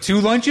pay for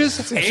 2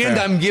 lunches, and fair.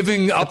 I'm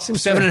giving up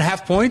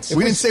 7.5 points.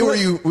 We didn't say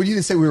we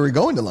didn't say we were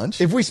going to lunch.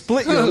 If we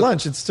split your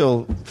lunch, it's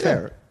still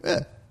fair.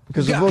 Yeah.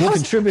 Because Yeah, we're both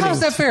how's- contributing. How's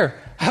that fair?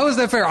 How is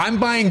that fair? I'm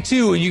buying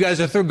 2, and you guys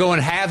are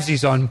going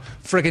halvesies on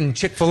freaking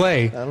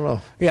Chick-fil-A. I don't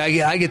know. Yeah,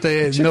 I get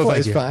the Chick-fil-A no is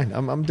idea. fine.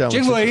 I'm down with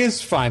Chick-fil-A Chick-fil-A.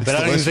 is fine, but I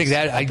don't even think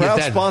that I get Proud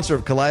that. sponsor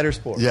of Collider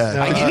Sports.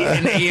 Yeah. I get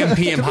an AM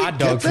PM hot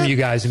dog from you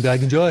guys and be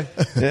like, enjoy.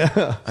 Hey,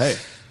 Yeah,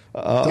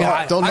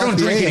 I knock don't the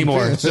drink AM,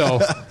 anymore, please. so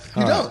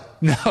you don't.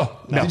 no.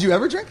 Did you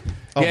ever drink?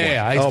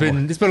 Yeah,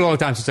 it's been a long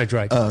time since I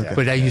drank. okay.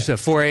 But I used to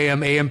 4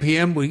 a.m., AM,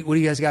 PM. What do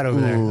you guys got over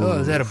there?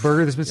 Oh, is that a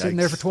burger that's been sitting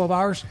there for 12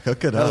 hours?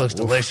 Cook it That up. looks Oof.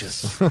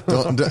 delicious.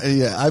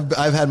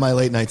 I've had my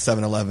late night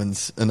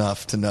 7-Elevens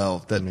enough to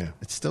know that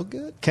it's still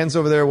good. Ken's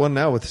over there, one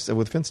now with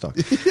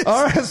Finstock.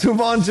 All right, let's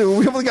move on to.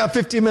 We've only got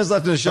 15 minutes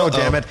left in the show.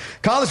 Damn it!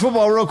 College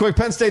football, real quick.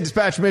 Penn State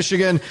dispatched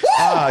Michigan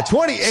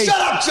 28. Shut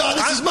up, John.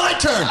 This is my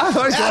turn. All right,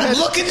 go Adam, ahead.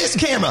 look in this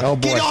camera. Oh,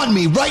 boy. Get on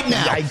me right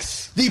now.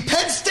 Yikes. The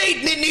Penn State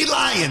Nittany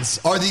Lions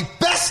are the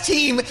best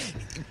team,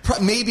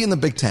 maybe in the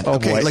Big Ten. Oh,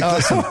 Okay, boy.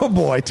 listen. Oh,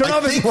 boy. Turn I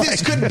off his think mic.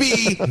 this could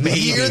be the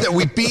year that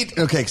we beat.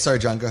 Okay, sorry,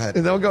 John. Go ahead.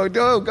 No, go.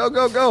 No,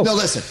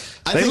 listen.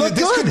 I They think look that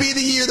this good. could be the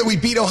year that we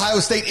beat Ohio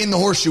State in the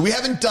horseshoe. We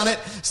haven't done it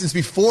since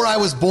before I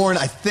was born,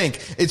 I think.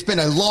 It's been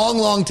a long,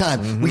 long time.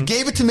 Mm-hmm. We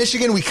gave it to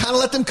Michigan. We kind of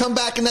let them come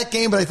back in that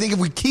game, but I think if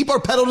we keep our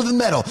pedal to the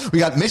metal, we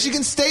got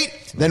Michigan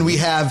State, then we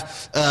have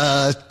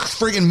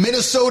friggin'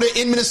 Minnesota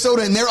in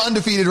Minnesota, and they're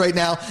undefeated right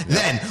now.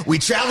 Then we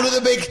travel to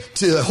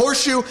the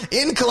horseshoe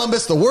in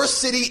Columbus, the worst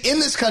city in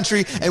this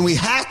country, and we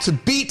have to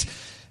beat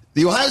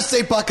the Ohio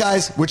State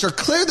Buckeyes, which are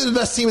clearly the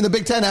best team in the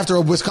Big Ten after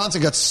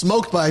Wisconsin got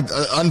smoked by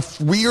a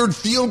weird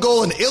field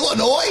goal in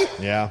Illinois.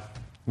 Yeah.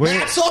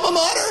 Matt's alma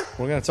mater.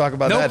 We're going to talk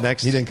about Nope. that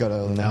next. He didn't go to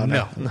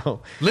Illinois. No.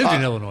 Lived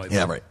in Illinois.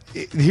 Yeah, right.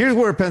 Here's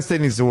where Penn State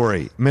needs to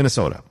worry.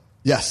 Minnesota.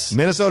 Yes.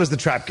 Minnesota's the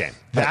trap game.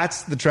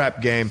 That's the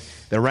trap game.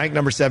 They're ranked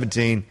number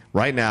 17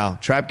 right now.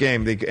 Trap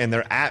game. And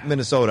they're at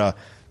Minnesota.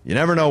 You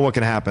never know what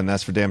can happen.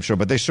 That's for damn sure.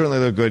 But they certainly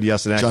look good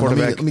yesterday. John,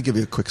 Quarterback. let me give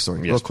you a quick story.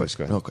 Yes, real quick. please,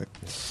 go ahead. Real quick.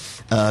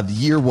 The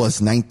year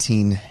was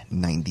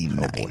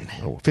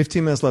 1999.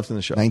 15 minutes left in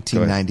the show. Go ahead.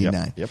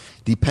 1999. Yep.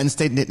 The Penn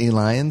State Nittany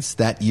Lions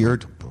that year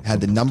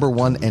had the number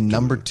 1 and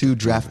number 2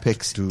 draft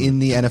picks in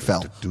the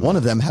NFL. One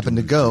of them happened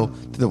to go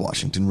to the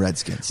Washington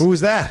Redskins. Who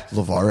was that?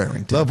 LeVar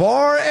Arrington.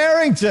 LeVar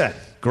Arrington.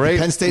 Great.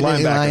 Penn State Nittany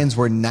linebacker. Lions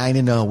were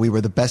 9-0. We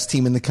were the best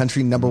team in the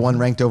country, number 1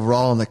 ranked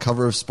overall on the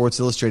cover of Sports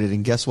Illustrated.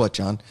 And guess what,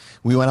 John?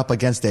 We went up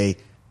against a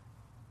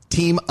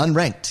team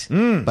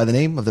unranked by the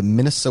name of the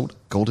Minnesota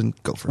Golden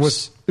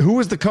Gophers. Who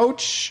was the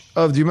coach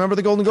of? Do you remember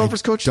the Golden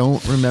Gophers coach?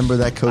 Don't remember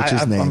that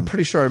coach's name. I'm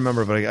pretty sure I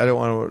remember, but I don't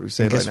want to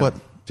say And it guess right what,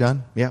 now.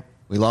 John? Yeah.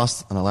 We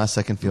lost on a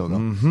last-second field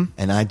goal.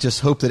 And I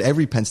just hope that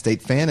every Penn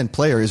State fan and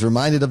player is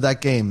reminded of that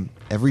game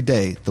every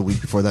day the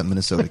week before that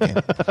Minnesota game.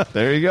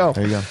 There you go.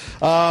 There you go.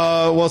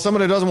 Well,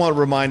 someone who doesn't want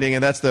reminding,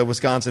 and that's the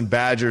Wisconsin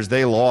Badgers.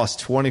 They lost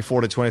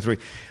 24-23.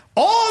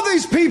 All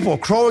these people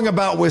crowing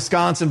about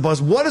Wisconsin,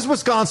 Buzz. What does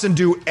Wisconsin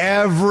do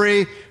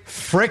every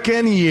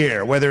frickin'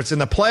 year? Whether it's in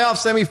the playoff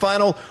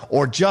semifinal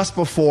or just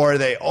before,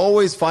 they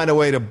always find a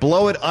way to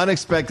blow it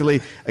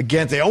unexpectedly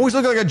against. They always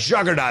look like a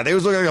juggernaut. They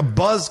always look like a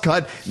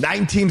buzz-cut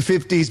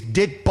 1950s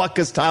Dick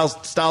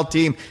Butkus style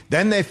team.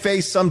 Then they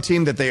face some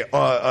team that they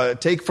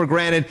take for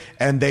granted,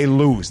 and they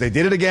lose. They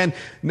did it again.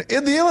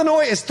 The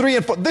Illinois is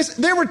 3-4.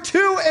 They were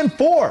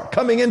 2-4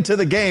 coming into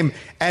the game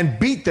and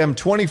beat them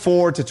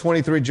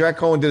 24-23. Jack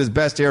Cohen did his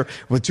best here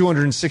with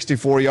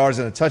 264 yards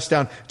and a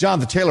touchdown.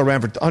 Jonathan Taylor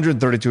ran for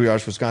 132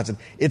 yards for Wisconsin.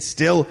 It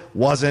still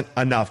wasn't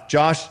enough.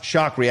 Josh,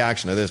 shock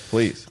reaction to this,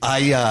 please.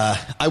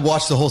 I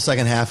watched the whole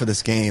second half of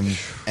this game,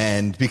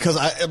 and because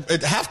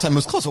at halftime it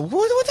was close. What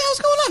the hell's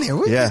going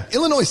on here? Yeah.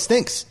 Illinois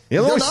stinks.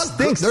 Illinois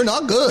stinks. They're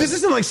not good. This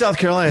isn't like South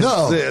Carolina.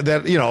 No.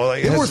 That you know,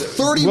 they were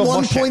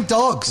 31-point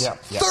dogs. Yeah.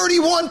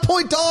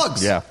 31-point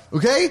dogs. Yeah.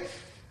 Okay.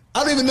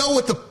 I don't even know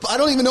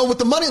what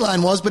the money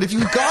line was, but if you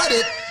got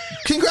it,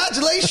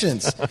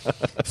 congratulations.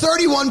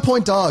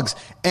 31-point dogs.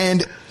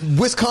 And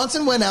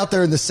Wisconsin went out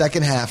there in the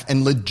second half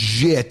and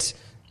legit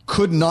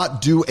could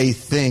not do a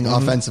thing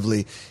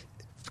offensively.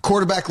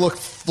 Quarterback looked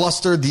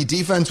flustered. The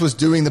defense was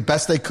doing the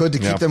best they could to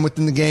keep them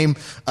within the game.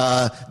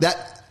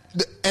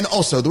 And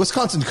also, the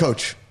Wisconsin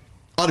coach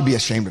ought to be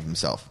ashamed of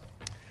himself.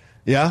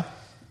 Yeah,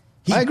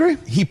 I agree.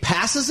 He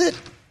passes it.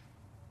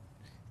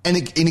 And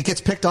he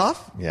gets picked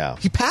off? Yeah.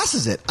 He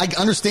passes it. I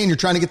understand you're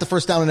trying to get the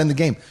first down and end the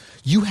game.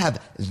 You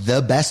have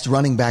the best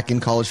running back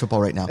in college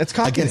football right now. It's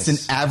cockiness.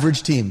 Against an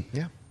average team.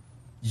 Yeah.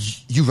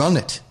 You run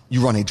it.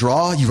 You run a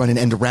draw. You run an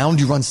end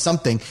around. You run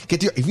something.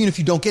 Even if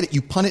you don't get it,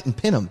 you punt it and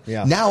pin them.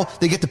 Yeah. Now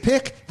they get to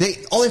pick.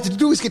 All they have to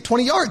do is get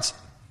 20 yards.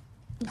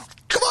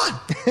 Come on.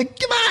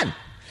 Come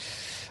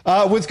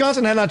on.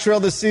 Wisconsin had not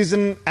trailed this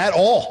season at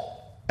all.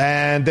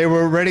 And they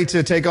were ready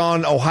to take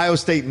on Ohio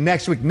State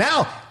next week.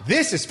 Now,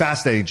 this is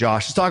fascinating,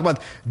 Josh. Let's talk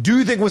about, do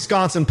you think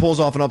Wisconsin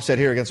pulls off an upset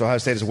here against Ohio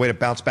State as a way to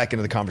bounce back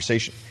into the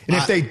conversation? And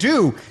if they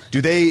do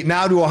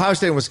Ohio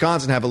State and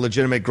Wisconsin have a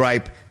legitimate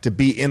gripe to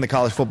be in the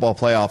college football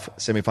playoff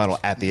semifinal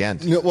at the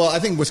end? Well, I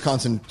think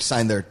Wisconsin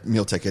signed their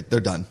meal ticket.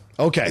 They're done.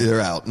 Okay. They're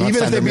out.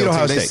 Even if they beat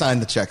Ohio State? They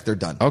signed the check. They're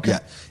done. Okay. Yeah.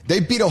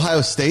 They beat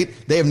Ohio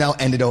State. They have now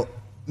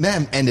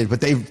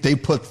but they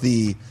put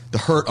the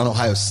hurt on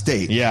Ohio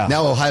State. Yeah.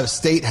 Now Ohio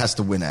State has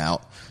to win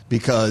out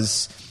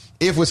because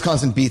if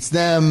Wisconsin beats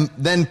them,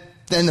 then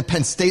the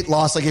Penn State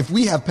loss. Like if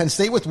we have Penn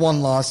State with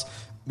one loss,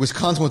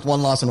 Wisconsin with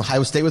one loss, and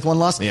Ohio State with one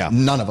loss,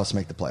 none of us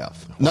make the playoff.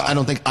 No, I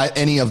don't think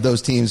any of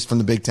those teams from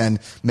the Big Ten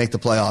make the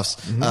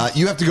playoffs. Mm-hmm.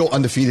 You have to go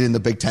undefeated in the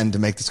Big Ten to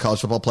make this college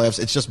football playoffs.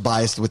 It's just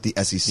biased with the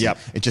SEC. Yep.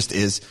 It just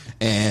is.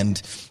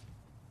 And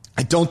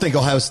I don't think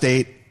Ohio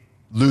State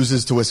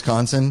loses to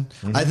Wisconsin.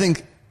 Mm-hmm. I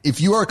think if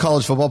you are a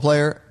college football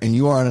player and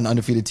you are on an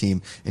undefeated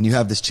team and you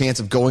have this chance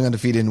of going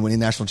undefeated and winning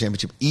national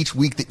championship, each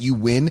week that you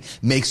win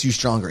makes you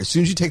stronger. As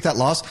soon as you take that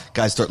loss,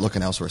 guys start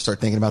looking elsewhere, start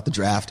thinking about the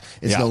draft.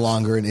 It's no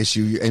longer an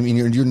issue. I mean,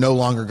 you're no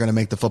longer going to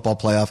make the football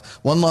playoff.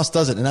 One loss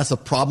does it. And that's the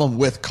problem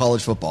with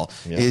college football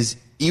is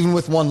even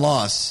with one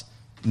loss,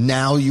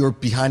 now you're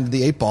behind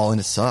the 8 ball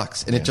and it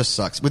sucks. And it just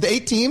sucks. With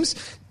 8 teams,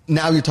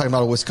 now you're talking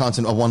about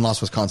a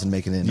one-loss Wisconsin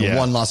making it, a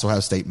one-loss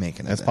Ohio State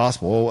making it. That's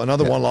possible. Well,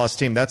 another one-loss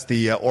team, that's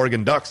the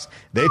Oregon Ducks.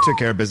 They took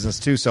care of business,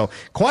 too. So,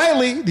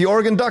 quietly, the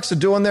Oregon Ducks are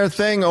doing their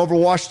thing over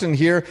Washington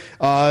here.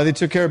 They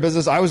took care of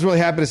business. I was really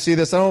happy to see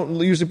this. I don't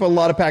usually put a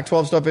lot of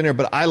Pac-12 stuff in here,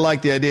 but I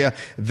like the idea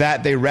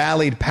that they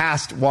rallied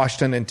past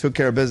Washington and took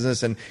care of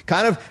business and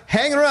kind of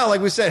hanging around,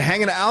 like we said,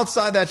 hanging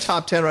outside that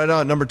top 10 right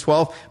now at number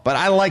 12. But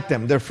I like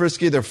them. They're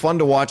frisky. They're fun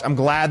to watch. I'm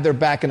glad they're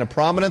back into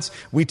prominence.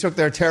 We took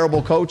their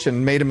terrible coach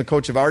and made him the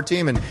coach of our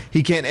team, and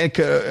he can't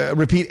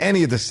repeat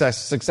any of the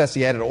success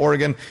he had at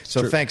Oregon.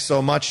 So thanks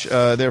so much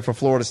there for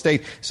Florida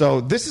State.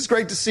 So this is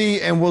great to see,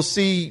 and we'll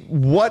see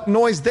what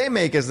noise they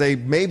make as they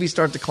maybe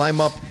start to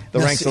climb up the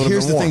ranks a little bit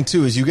more. Here's the thing,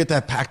 too, is you get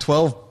that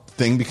Pac-12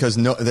 thing because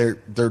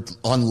they're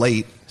on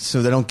late,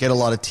 so they don't get a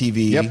lot of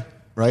TV,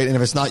 right? And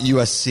if it's not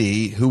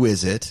USC, who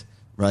is it,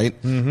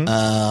 right?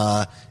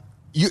 Mm-hmm.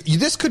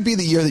 This could be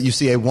the year that you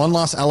see a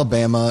one-loss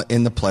Alabama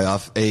in the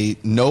playoff, a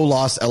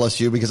no-loss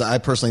LSU, because I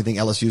personally think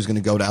LSU is going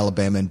to go to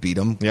Alabama and beat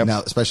them,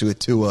 now, especially with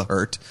Tua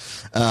hurt.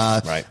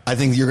 Right. I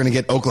think you're going to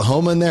get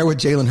Oklahoma in there with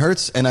Jalen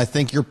Hurts, and I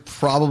think you're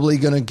probably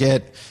going to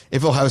get,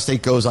 if Ohio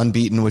State goes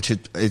unbeaten, which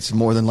it's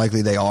more than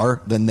likely they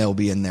are, then they'll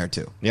be in there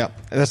too. Yeah,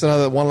 and that's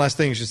one last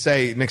thing you should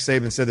say. Nick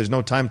Saban said there's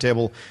no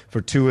timetable for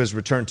Tua's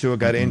return. Tua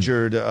got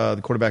injured. The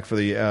quarterback for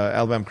the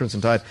Alabama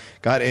Crimson Tide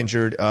got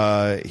injured.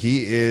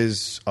 He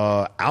is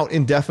out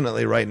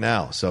indefinitely right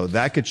now, so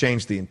that could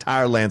change the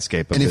entire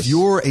landscape of this. If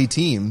you're a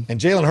team, and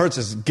Jalen Hurts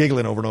is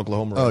giggling over in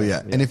Oklahoma right now.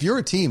 And if you're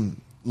a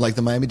team like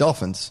the Miami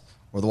Dolphins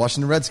or the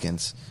Washington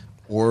Redskins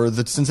or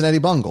the Cincinnati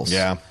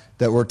Bengals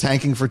that were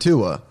tanking for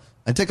Tua,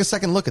 and take a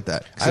second look at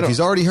that. If he's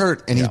already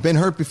hurt and he's been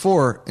hurt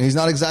before and he's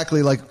not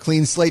exactly like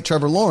clean slate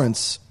Trevor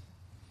Lawrence,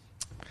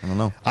 I don't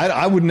know.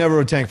 I would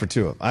never tank for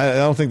Tua. I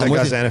don't think that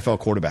guy's an NFL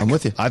quarterback. I'm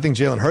with you. I think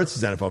Jalen Hurts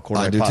is an NFL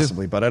quarterback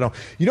possibly, but I don't.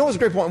 You know what's a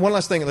great point? One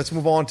last thing. Let's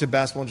move on to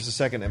basketball in just a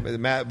second.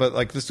 Matt, but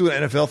like let's do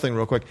an NFL thing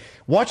real quick.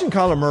 Watching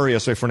Kyler Murray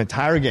yesterday for an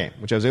entire game,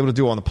 which I was able to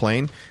do on the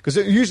plane, because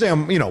usually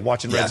I'm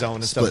watching Red Zone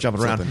and stuff,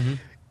 jumping around. Mm-hmm.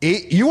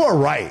 You are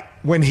right.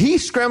 When he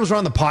scrambles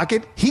around the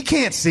pocket, he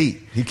can't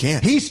see. He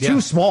can't. He's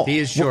too small. He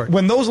is short.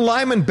 When those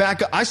linemen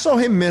back up, I saw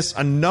him miss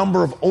a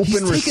number of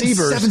open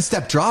receivers.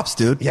 7-step drops,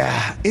 dude.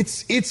 Yeah,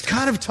 it's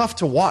kind of tough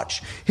to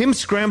watch. Him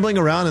scrambling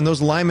around and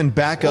those linemen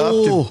back up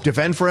to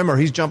defend for him, or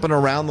he's jumping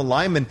around the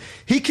linemen.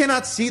 He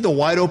cannot see the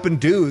wide open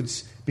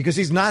dudes because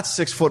he's not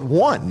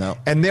 6'1". No.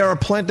 And there were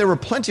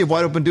plenty of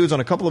wide open dudes on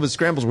a couple of his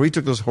scrambles where he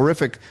took those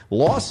horrific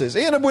losses.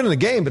 He ended up winning the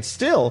game, but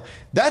still,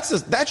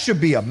 that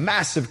should be a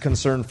massive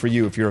concern for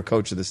you if you're a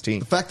coach of this team.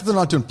 The fact that they're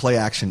not doing play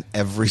action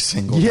every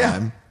single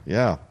time.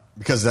 Yeah.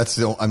 Because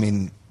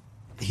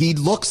he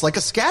looks like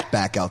a scat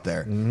back out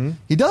there. Mm-hmm.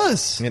 He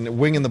does. And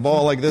winging the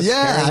ball like this.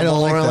 Yeah, I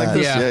don't like that. Like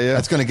this. Yeah.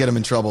 That's going to get him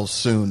in trouble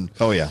soon.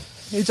 Oh, yeah.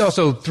 It's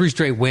also 3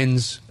 straight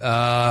wins.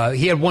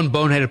 He had one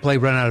boneheaded play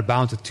run out of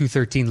bounds with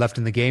 2:13 left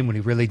in the game when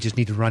he really just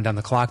needed to run down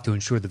the clock to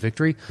ensure the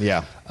victory.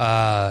 Yeah.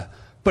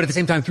 But at the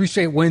same time, 3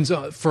 straight wins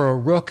for a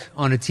rook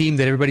on a team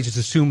that everybody just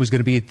assumed was going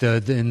to be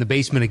in the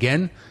basement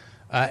again.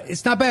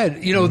 It's not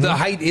bad. The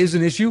height is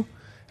an issue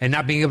and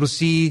not being able to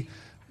see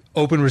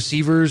open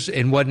receivers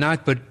and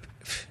whatnot, but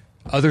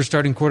other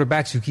starting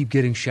quarterbacks who keep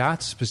getting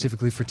shots,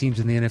 specifically for teams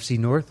in the NFC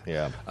North,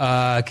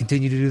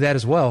 continue to do that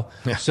as well.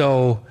 Yeah.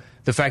 So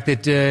the fact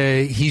that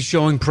he's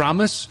showing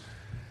promise,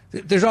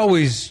 there's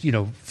always,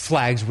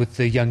 flags with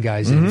the young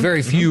guys. Mm-hmm. And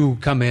very few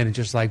come in and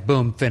just like,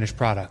 boom, finished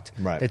product.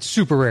 Right. It's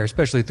super rare,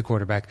 especially at the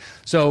quarterback.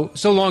 So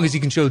long as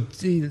he can show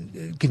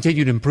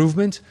continued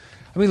improvement.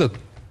 I mean, look,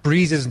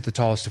 Breeze isn't the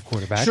tallest of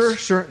quarterbacks.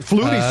 Sure.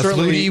 Flutie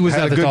certainly was had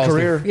not a the good tallest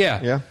career.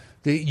 Yeah.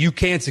 You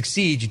can't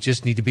succeed. You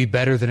just need to be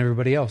better than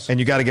everybody else. And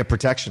you got to get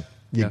protection.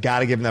 You got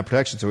to give him that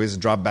protection so he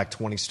doesn't drop back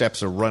 20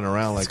 steps or run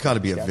around. It's got to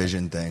be a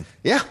vision thing.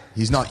 Yeah.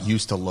 He's not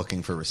used to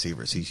looking for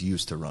receivers. He's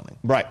used to running.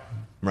 Right.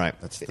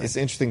 It's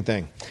an interesting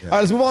thing. Yeah. All right,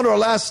 let's move on to our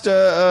last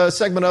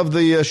segment of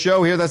the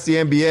show here. That's the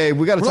NBA.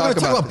 We got to talk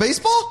about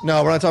baseball?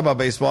 No, we're not talking about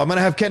baseball. I'm going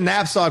to have Ken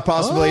Knapsack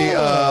possibly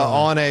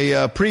on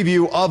a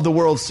preview of the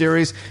World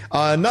Series.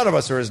 None of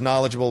us are as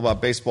knowledgeable about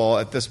baseball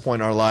at this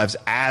point in our lives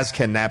as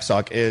Ken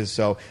Knapsack is.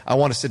 So I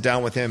want to sit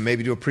down with him,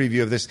 maybe do a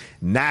preview of this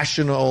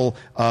National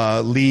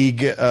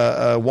League,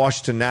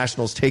 Washington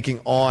Nationals taking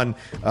on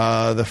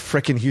the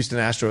frickin' Houston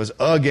Astros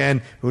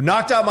again, who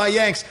knocked out my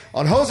Yanks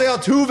on Jose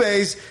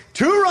Altuve's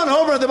 2-run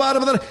homer at the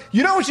bottom of the ninth.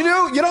 You know what you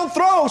do? You don't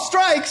throw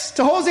strikes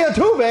to Jose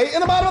Altuve in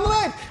the bottom of the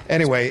ninth.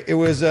 Anyway, it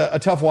was a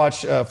tough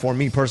watch for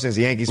me personally as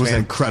a Yankees fan. It was an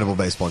incredible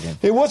baseball game.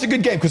 It was a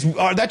good game because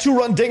that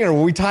 2-run dinger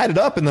where we tied it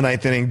up in the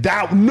ninth inning,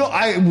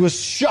 I was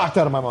shocked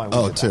out of my mind.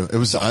 It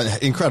was an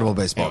incredible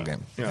baseball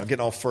game. Getting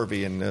all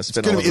fervy and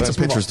spitting. It's a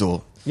pitcher's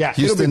duel. Yeah,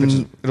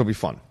 Houston, it'll be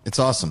fun. It's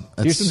awesome.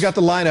 Houston's got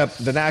the lineup.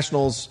 The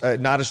Nationals,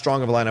 not as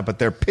strong of a lineup, but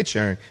their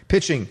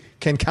pitching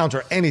can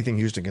counter anything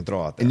Houston can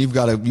throw out there. And you've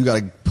got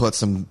to put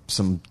some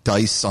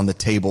dice on the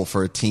table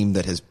for a team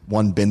that has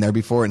been there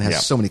before and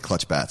has so many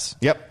clutch bats.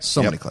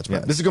 Many clutch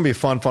bats. This is going to be a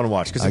fun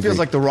watch because it feels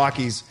like the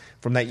Rockies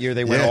from that year.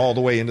 They went all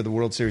the way into the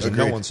World Series and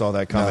no one saw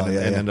that coming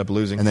and ended up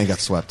losing. And then got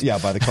swept. Yeah,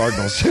 by the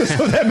Cardinals.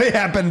 So that may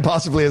happen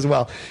possibly as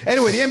well.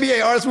 Anyway, the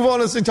NBA. All right, let's move on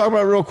to this thing. Talk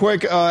about it real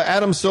quick.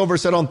 Adam Silver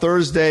said on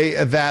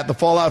Thursday that the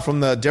fallout from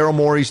the Daryl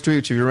Morey's tweet,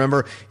 which if you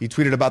remember, he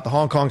tweeted about the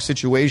Hong Kong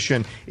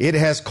situation, it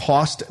has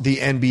cost the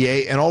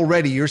NBA. And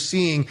already you're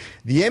seeing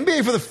the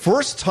NBA for the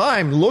first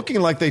time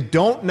looking like they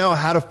don't know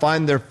how to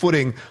find their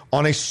footing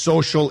on a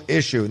social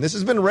issue. And this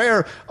has been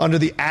rare under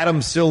the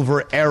Adam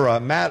Silver era.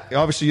 Matt,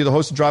 obviously you're the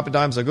host of Drop It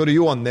Dimes. I'll go to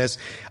you on this.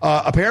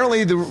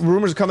 Apparently the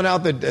rumors are coming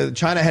out that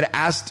China had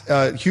asked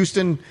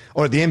Houston,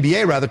 or the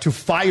NBA rather, to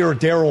fire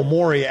Daryl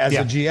Morey as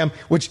a GM,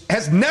 which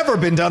has never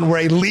been done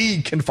where a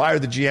league can fire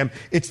the GM.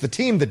 It's the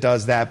team that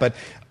does that. But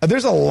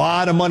there's a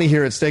lot of money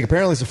here at stake.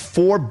 Apparently it's a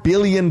 $4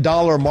 billion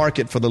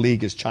market for the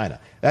league is China.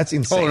 That's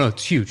insane. Oh, no,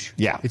 it's huge.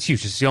 Yeah. It's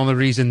huge. It's the only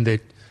reason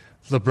that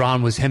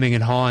LeBron was hemming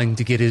and hawing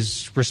to get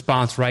his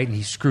response right, and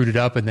he screwed it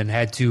up and then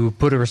had to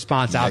put a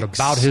response out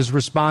about his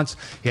response.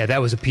 Yeah,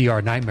 that was a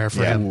PR nightmare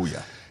for him. Ooh,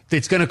 yeah.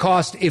 It's going to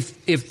cost,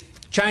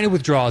 if China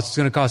withdraws, it's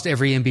going to cost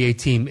every NBA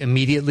team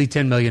immediately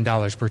 $10 million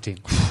per team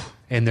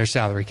in their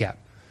salary cap.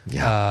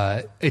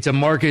 Yeah. It's a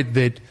market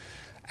that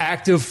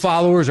active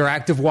followers or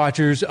active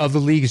watchers of the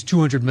league is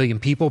 200 million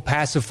people.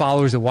 Passive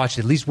followers that watched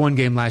at least one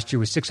game last year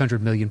was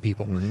 600 million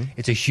people. Mm-hmm.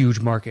 It's a huge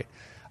market.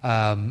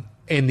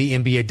 And the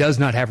NBA does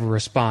not have a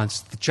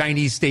response. The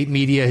Chinese state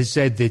media has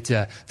said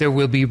that there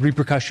will be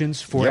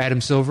repercussions for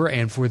Adam Silver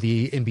and for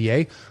the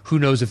NBA. Who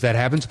knows if that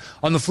happens?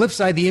 On the flip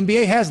side, the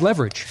NBA has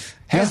leverage.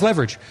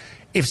 Leverage.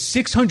 If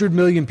 600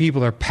 million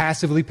people are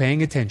passively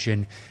paying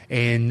attention,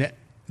 and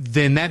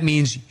then that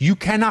means you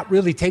cannot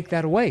really take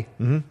that away.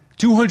 Mm-hmm.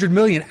 200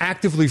 million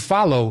actively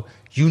follow.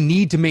 you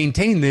need to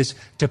maintain this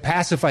to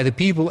pacify the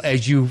people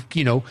as you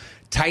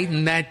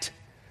tighten that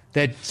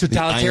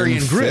totalitarian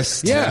iron grip.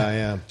 fist.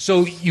 Yeah.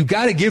 So you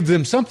got to give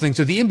them something.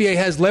 So the NBA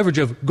has leverage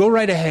of go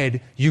right ahead.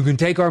 You can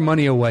take our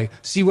money away.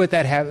 See what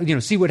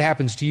see what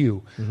happens to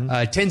you.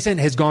 Tencent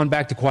has gone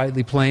back to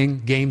quietly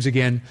playing games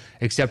again,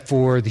 except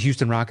for the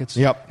Houston Rockets.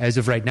 Yep. As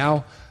of right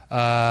now,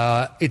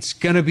 it's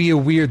going to be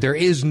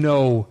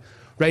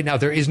right now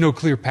there is no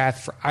clear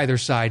path for either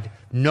side.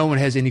 No one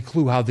has any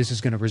clue how this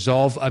is going to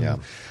resolve.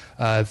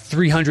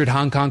 300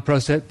 Hong Kong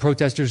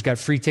protesters got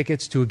free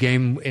tickets to a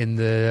game in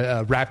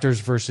the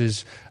Raptors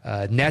versus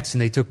Nets,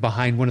 and they took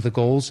behind one of the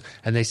goals,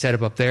 and they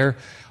set up there.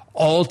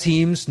 All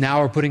teams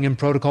now are putting in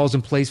protocols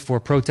in place for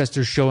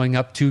protesters showing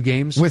up to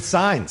games. With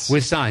signs.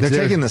 They're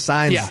taking the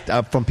signs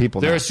up from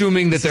people They're now.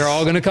 assuming that they're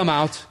all going to come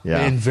out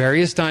Yeah. in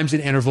various times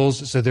and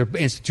intervals, so they're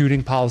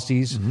instituting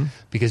policies.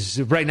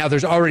 Because right now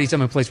there's already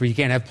some in place where you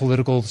can't have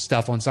political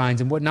stuff on signs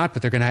and whatnot,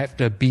 but they're going to have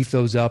to beef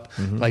those up.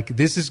 Like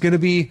this is going to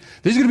be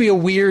a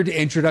weird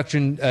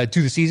introduction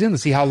to the season.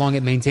 Let's see how long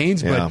it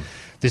maintains. Yeah. But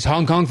this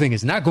Hong Kong thing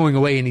is not going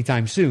away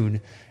anytime soon.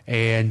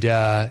 And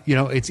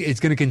it's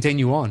going to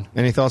continue on.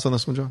 Any thoughts on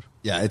this one, George?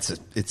 Yeah,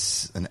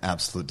 it's an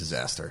absolute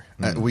disaster.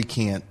 We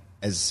can't,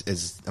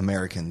 as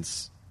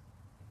Americans,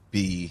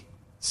 be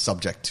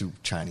subject to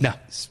Chinese. No,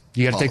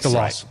 you got to take the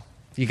loss.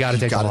 You got to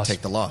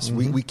take the loss.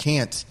 We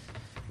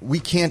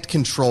can't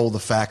control the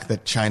fact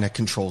that China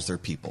controls their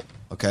people.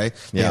 Okay,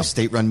 they have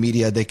state-run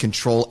media. They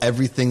control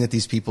everything that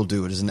these people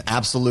do. It's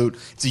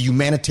a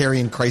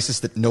humanitarian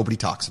crisis that nobody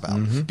talks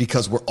about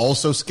because we're all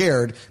so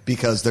scared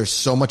because there's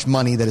so much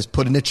money that is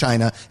put into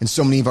China and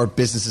so many of our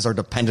businesses are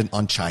dependent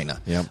on China.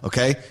 Yep.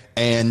 Okay,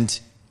 and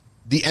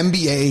the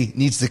NBA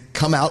needs to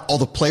come out. All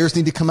the players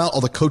need to come out.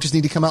 All the coaches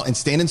need to come out and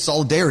stand in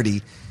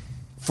solidarity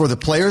for the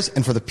players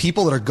and for the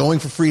people that are going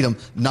for freedom,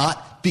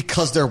 not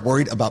because they're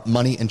worried about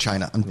money in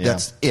China.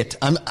 That's it.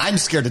 I'm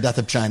scared to death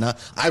of China.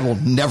 I will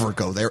never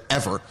go there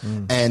ever.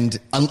 And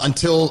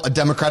until a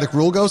democratic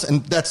rule goes,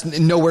 and that's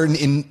nowhere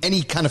in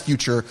any kind of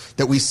future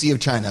that we see of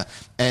China.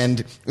 And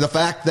the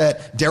fact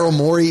that Daryl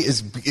Morey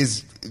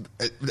is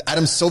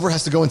Adam Silver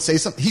has to go and say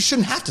something. He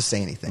shouldn't have to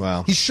say anything.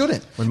 Wow. He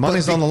shouldn't. When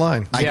money's on the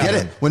line. I get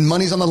it. When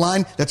money's on the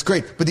line, that's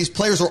great. But these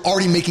players are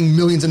already making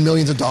millions and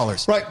millions of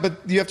dollars. Right, but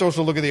you have to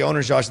also look at the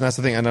owners, Josh, and that's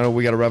the thing. I know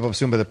we got to wrap up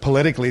soon, but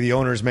politically, the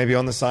owners may be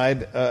on the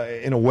side,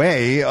 in a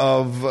way,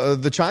 of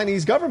the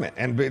Chinese government,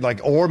 and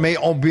or may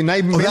not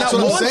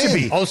want to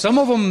be. Oh, some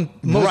of them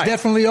most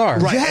definitely are.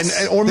 Right,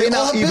 Yes. or may They all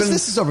not have even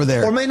businesses over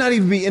there. or may not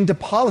even be into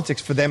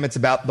politics. For them, it's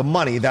about the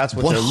money. That's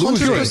what they're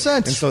losing, 100%.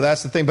 and so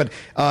that's the thing. But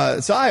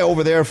Tsai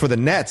over there for the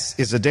Nets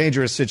is a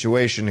dangerous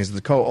situation. He's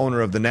the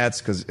co-owner of the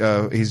Nets because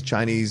he's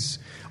Chinese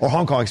or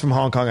Hong Kong. He's from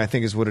Hong Kong, I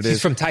think, is what it is.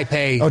 He's from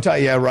Taipei. Oh,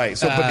 yeah, right.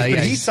 So, but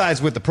he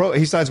sides with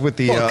He sides with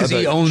the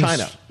he owns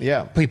China.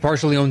 Yeah, he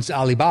partially owns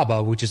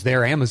Alibaba, which is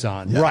their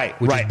Amazon. Right,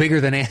 which right. is bigger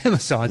than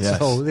Amazon. Yes.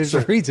 So there's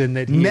a reason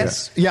that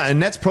Nets. Yeah, and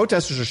Nets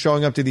protesters are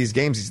showing up to these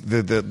games,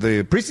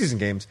 the preseason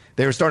games.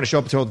 They were starting to show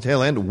up until the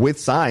tail end with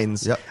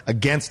signs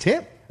against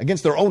him,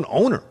 against their own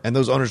owner, and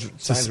those owners'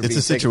 signs are being It's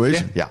a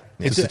situation. taken. Yeah.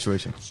 It's a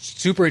situation.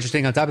 Super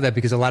interesting on top of that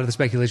because a lot of the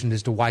speculation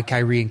as to why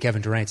Kyrie and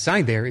Kevin Durant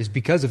signed there is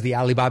because of the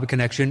Alibaba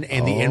connection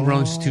and the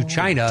inroads to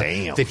China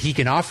that he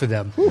can offer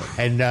them.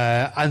 And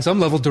on some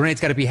level,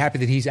 Durant's got to be happy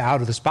that he's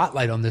out of the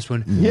spotlight on this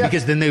one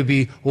because then they would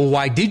be, well,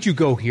 why did you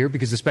go here?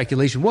 Because the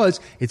speculation was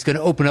it's going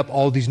to open up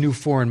all these new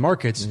foreign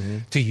markets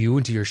to you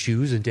and to your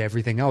shoes and to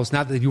everything else.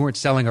 Not that you weren't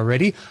selling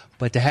already,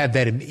 but to have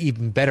that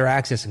even better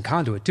access and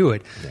conduit to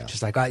it.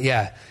 Just like,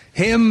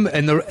 him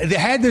and they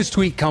had this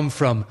tweet come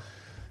from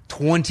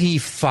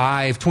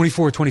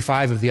 24,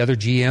 25 of the other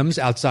GMs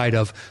outside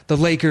of the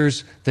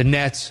Lakers, the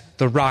Nets,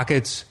 the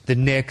Rockets, the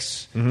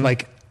Knicks,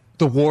 like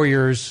the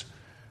Warriors.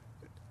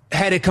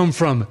 Had it come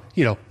from,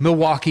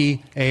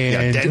 Milwaukee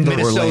and Denver,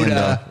 Minnesota,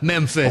 Orlando.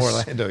 Memphis.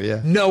 Orlando,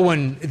 yeah. No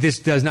one, this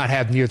does not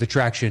have near the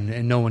traction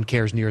and no one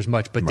cares near as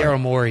much. But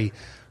Daryl Morey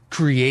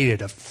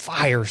created a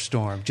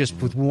firestorm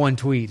just with one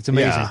tweet. It's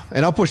amazing. Yeah,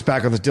 and I'll push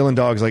back on this. Dylan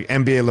Dogs, like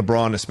NBA,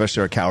 LeBron,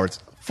 especially, are cowards.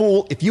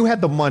 Fool, if you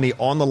had the money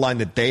on the line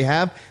that they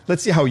have,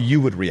 let's see how you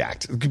would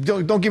react.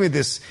 Don't give me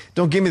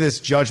this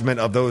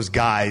judgment of those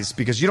guys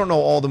because you don't know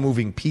all the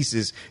moving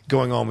pieces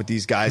going on with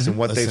these guys and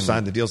what they've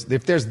signed the deals.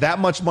 If there's that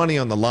much money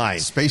on the line,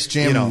 Space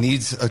Jam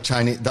needs a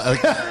Chinese.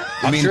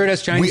 I'm sure it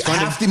has Chinese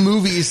funding. Half the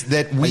movies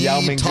that we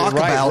Yao Ming talk did.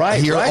 Right, about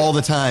right, here right. all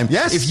the time.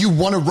 Yes. If you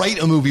want to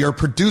write a movie or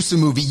produce a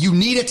movie, you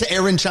need it to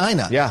air in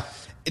China. Yeah.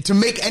 To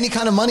make any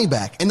kind of money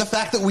back. And the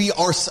fact that we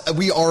are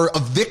a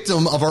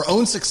victim of our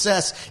own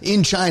success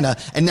in China,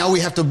 and now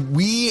we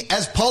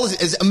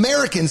as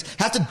Americans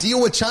have to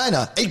deal with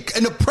China,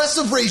 an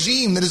oppressive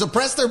regime that has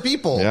oppressed their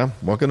people. Yeah,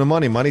 welcome to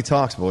money. Money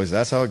talks, boys.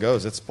 That's how it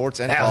goes. It's sports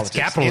and Yeah, it's politics.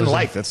 capitalism. In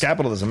life. That's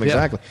capitalism,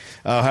 exactly.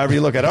 However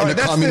you look at it. All In right, a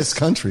that's communist this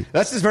country.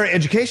 That's this very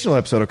educational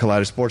episode of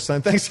Collider Sports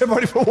Time. Thanks,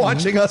 everybody, for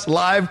watching us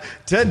live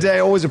today.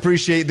 Always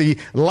appreciate the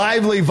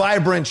lively,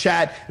 vibrant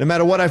chat. No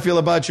matter what I feel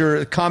about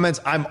your comments,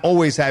 I'm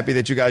always happy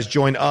that you guys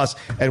join us,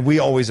 and we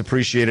always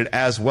appreciate it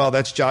as well.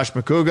 That's Josh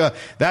McCouga.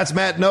 That's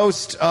Matt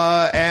Nost.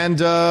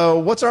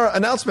 And what's our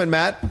announcement,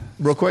 Matt?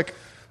 Real quick.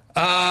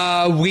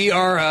 We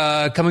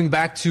are coming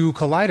back to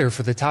Collider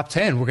for the top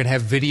 10. We're going to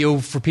have video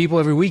for people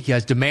every week. You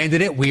guys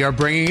demanded it. We are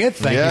bringing it.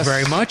 Thank you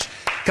very much.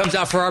 Comes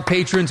out for our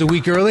patrons a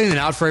week early and then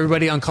out for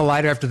everybody on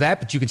Collider after that.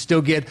 But you can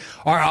still get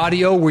our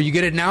audio where you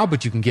get it now,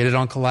 but you can get it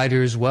on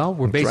Collider as well.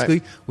 We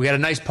got a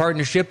nice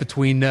partnership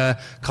between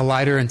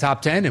Collider and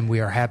Top 10, and we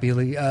are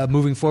happily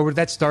moving forward with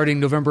that starting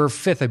November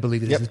 5th, I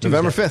believe it is. Yep,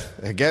 November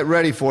 5th. Get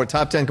ready for it.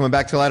 Top 10 coming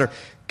back to Collider.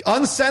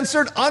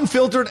 Uncensored,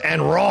 unfiltered,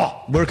 and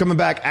raw. We're coming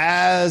back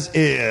as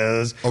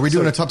is. Are we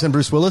doing a top 10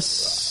 Bruce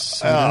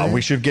Willis?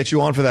 We should get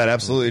you on for that.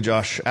 Absolutely,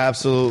 Josh.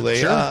 Absolutely.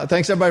 Sure.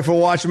 Thanks, everybody, for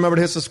watching. Remember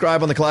to hit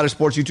subscribe on the Collider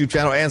Sports YouTube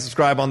channel and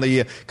subscribe on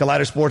the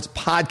Collider Sports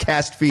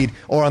podcast feed,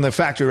 or on the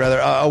factory, rather.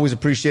 Always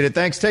appreciate it.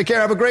 Thanks. Take care.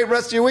 Have a great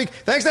rest of your week.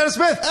 Thanks, Adam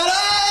Smith.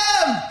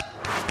 Adam!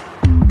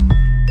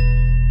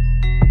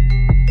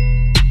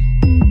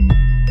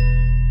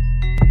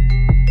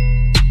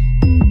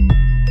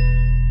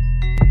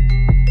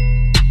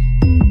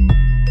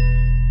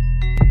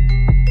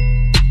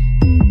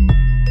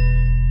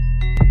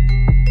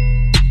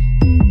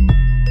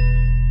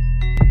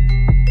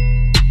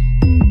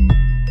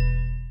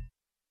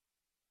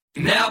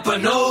 Napa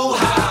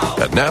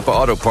know-how. At Napa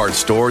Auto Parts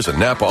stores and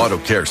Napa Auto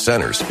Care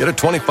centers, get a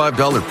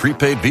 $25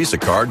 prepaid Visa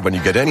card when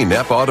you get any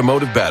Napa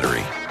Automotive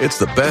battery. It's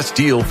the best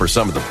deal for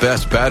some of the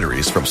best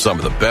batteries from some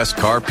of the best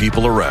car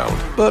people around.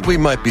 But we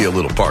might be a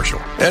little partial.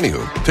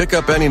 Anywho, pick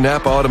up any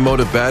Napa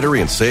Automotive battery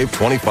and save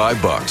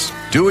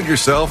 $25. Do it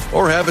yourself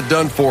or have it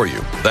done for you.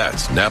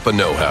 That's Napa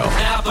know-how.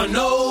 Napa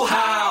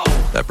know-how.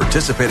 At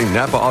participating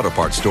Napa Auto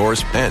Parts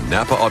stores and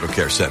Napa Auto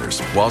Care centers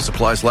while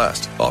supplies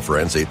last. Offer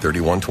ends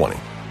 8/31/20.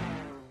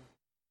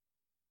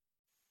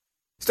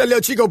 It's that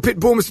little Chico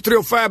Pitbull, Mr.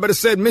 305, but it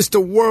said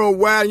Mr.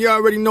 Worldwide. You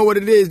already know what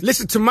it is.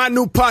 Listen to my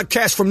new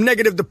podcast, From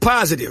Negative to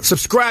Positive.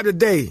 Subscribe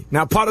today.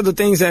 Now, part of the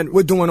things that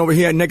we're doing over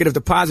here at Negative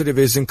to Positive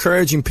is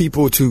encouraging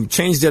people to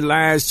change their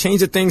lives, change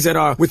the things that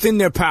are within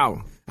their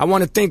power. I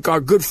want to thank our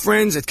good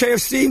friends at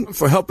KFC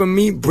for helping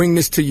me bring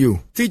this to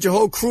you. Feed your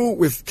whole crew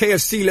with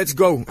KFC. Let's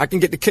go. I can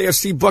get the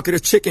KFC bucket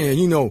of chicken, and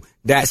you know,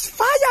 that's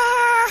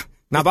fire.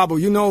 Now, Babu,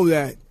 you know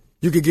that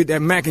you could get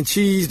that mac and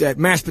cheese, that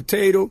mashed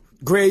potato,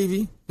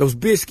 gravy, those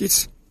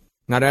biscuits.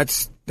 Now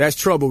that's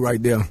trouble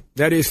right there.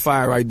 That is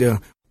fire right there.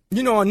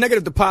 You know, on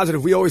Negative to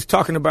Positive, we always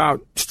talking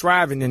about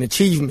striving and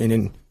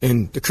achievement,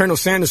 and the Colonel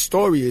Sanders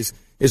story is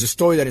a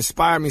story that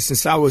inspired me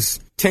since I was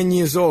 10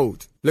 years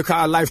old. Look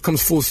how life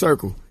comes full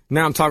circle.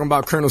 Now I'm talking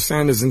about Colonel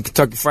Sanders and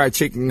Kentucky Fried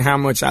Chicken and how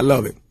much I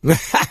love it.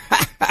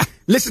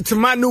 Listen to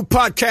my new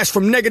podcast,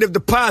 From Negative to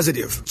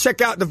Positive.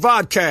 Check out the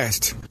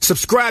vodcast.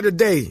 Subscribe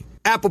today.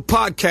 Apple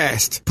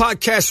Podcast,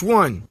 Podcast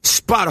One,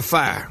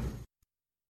 Spotify.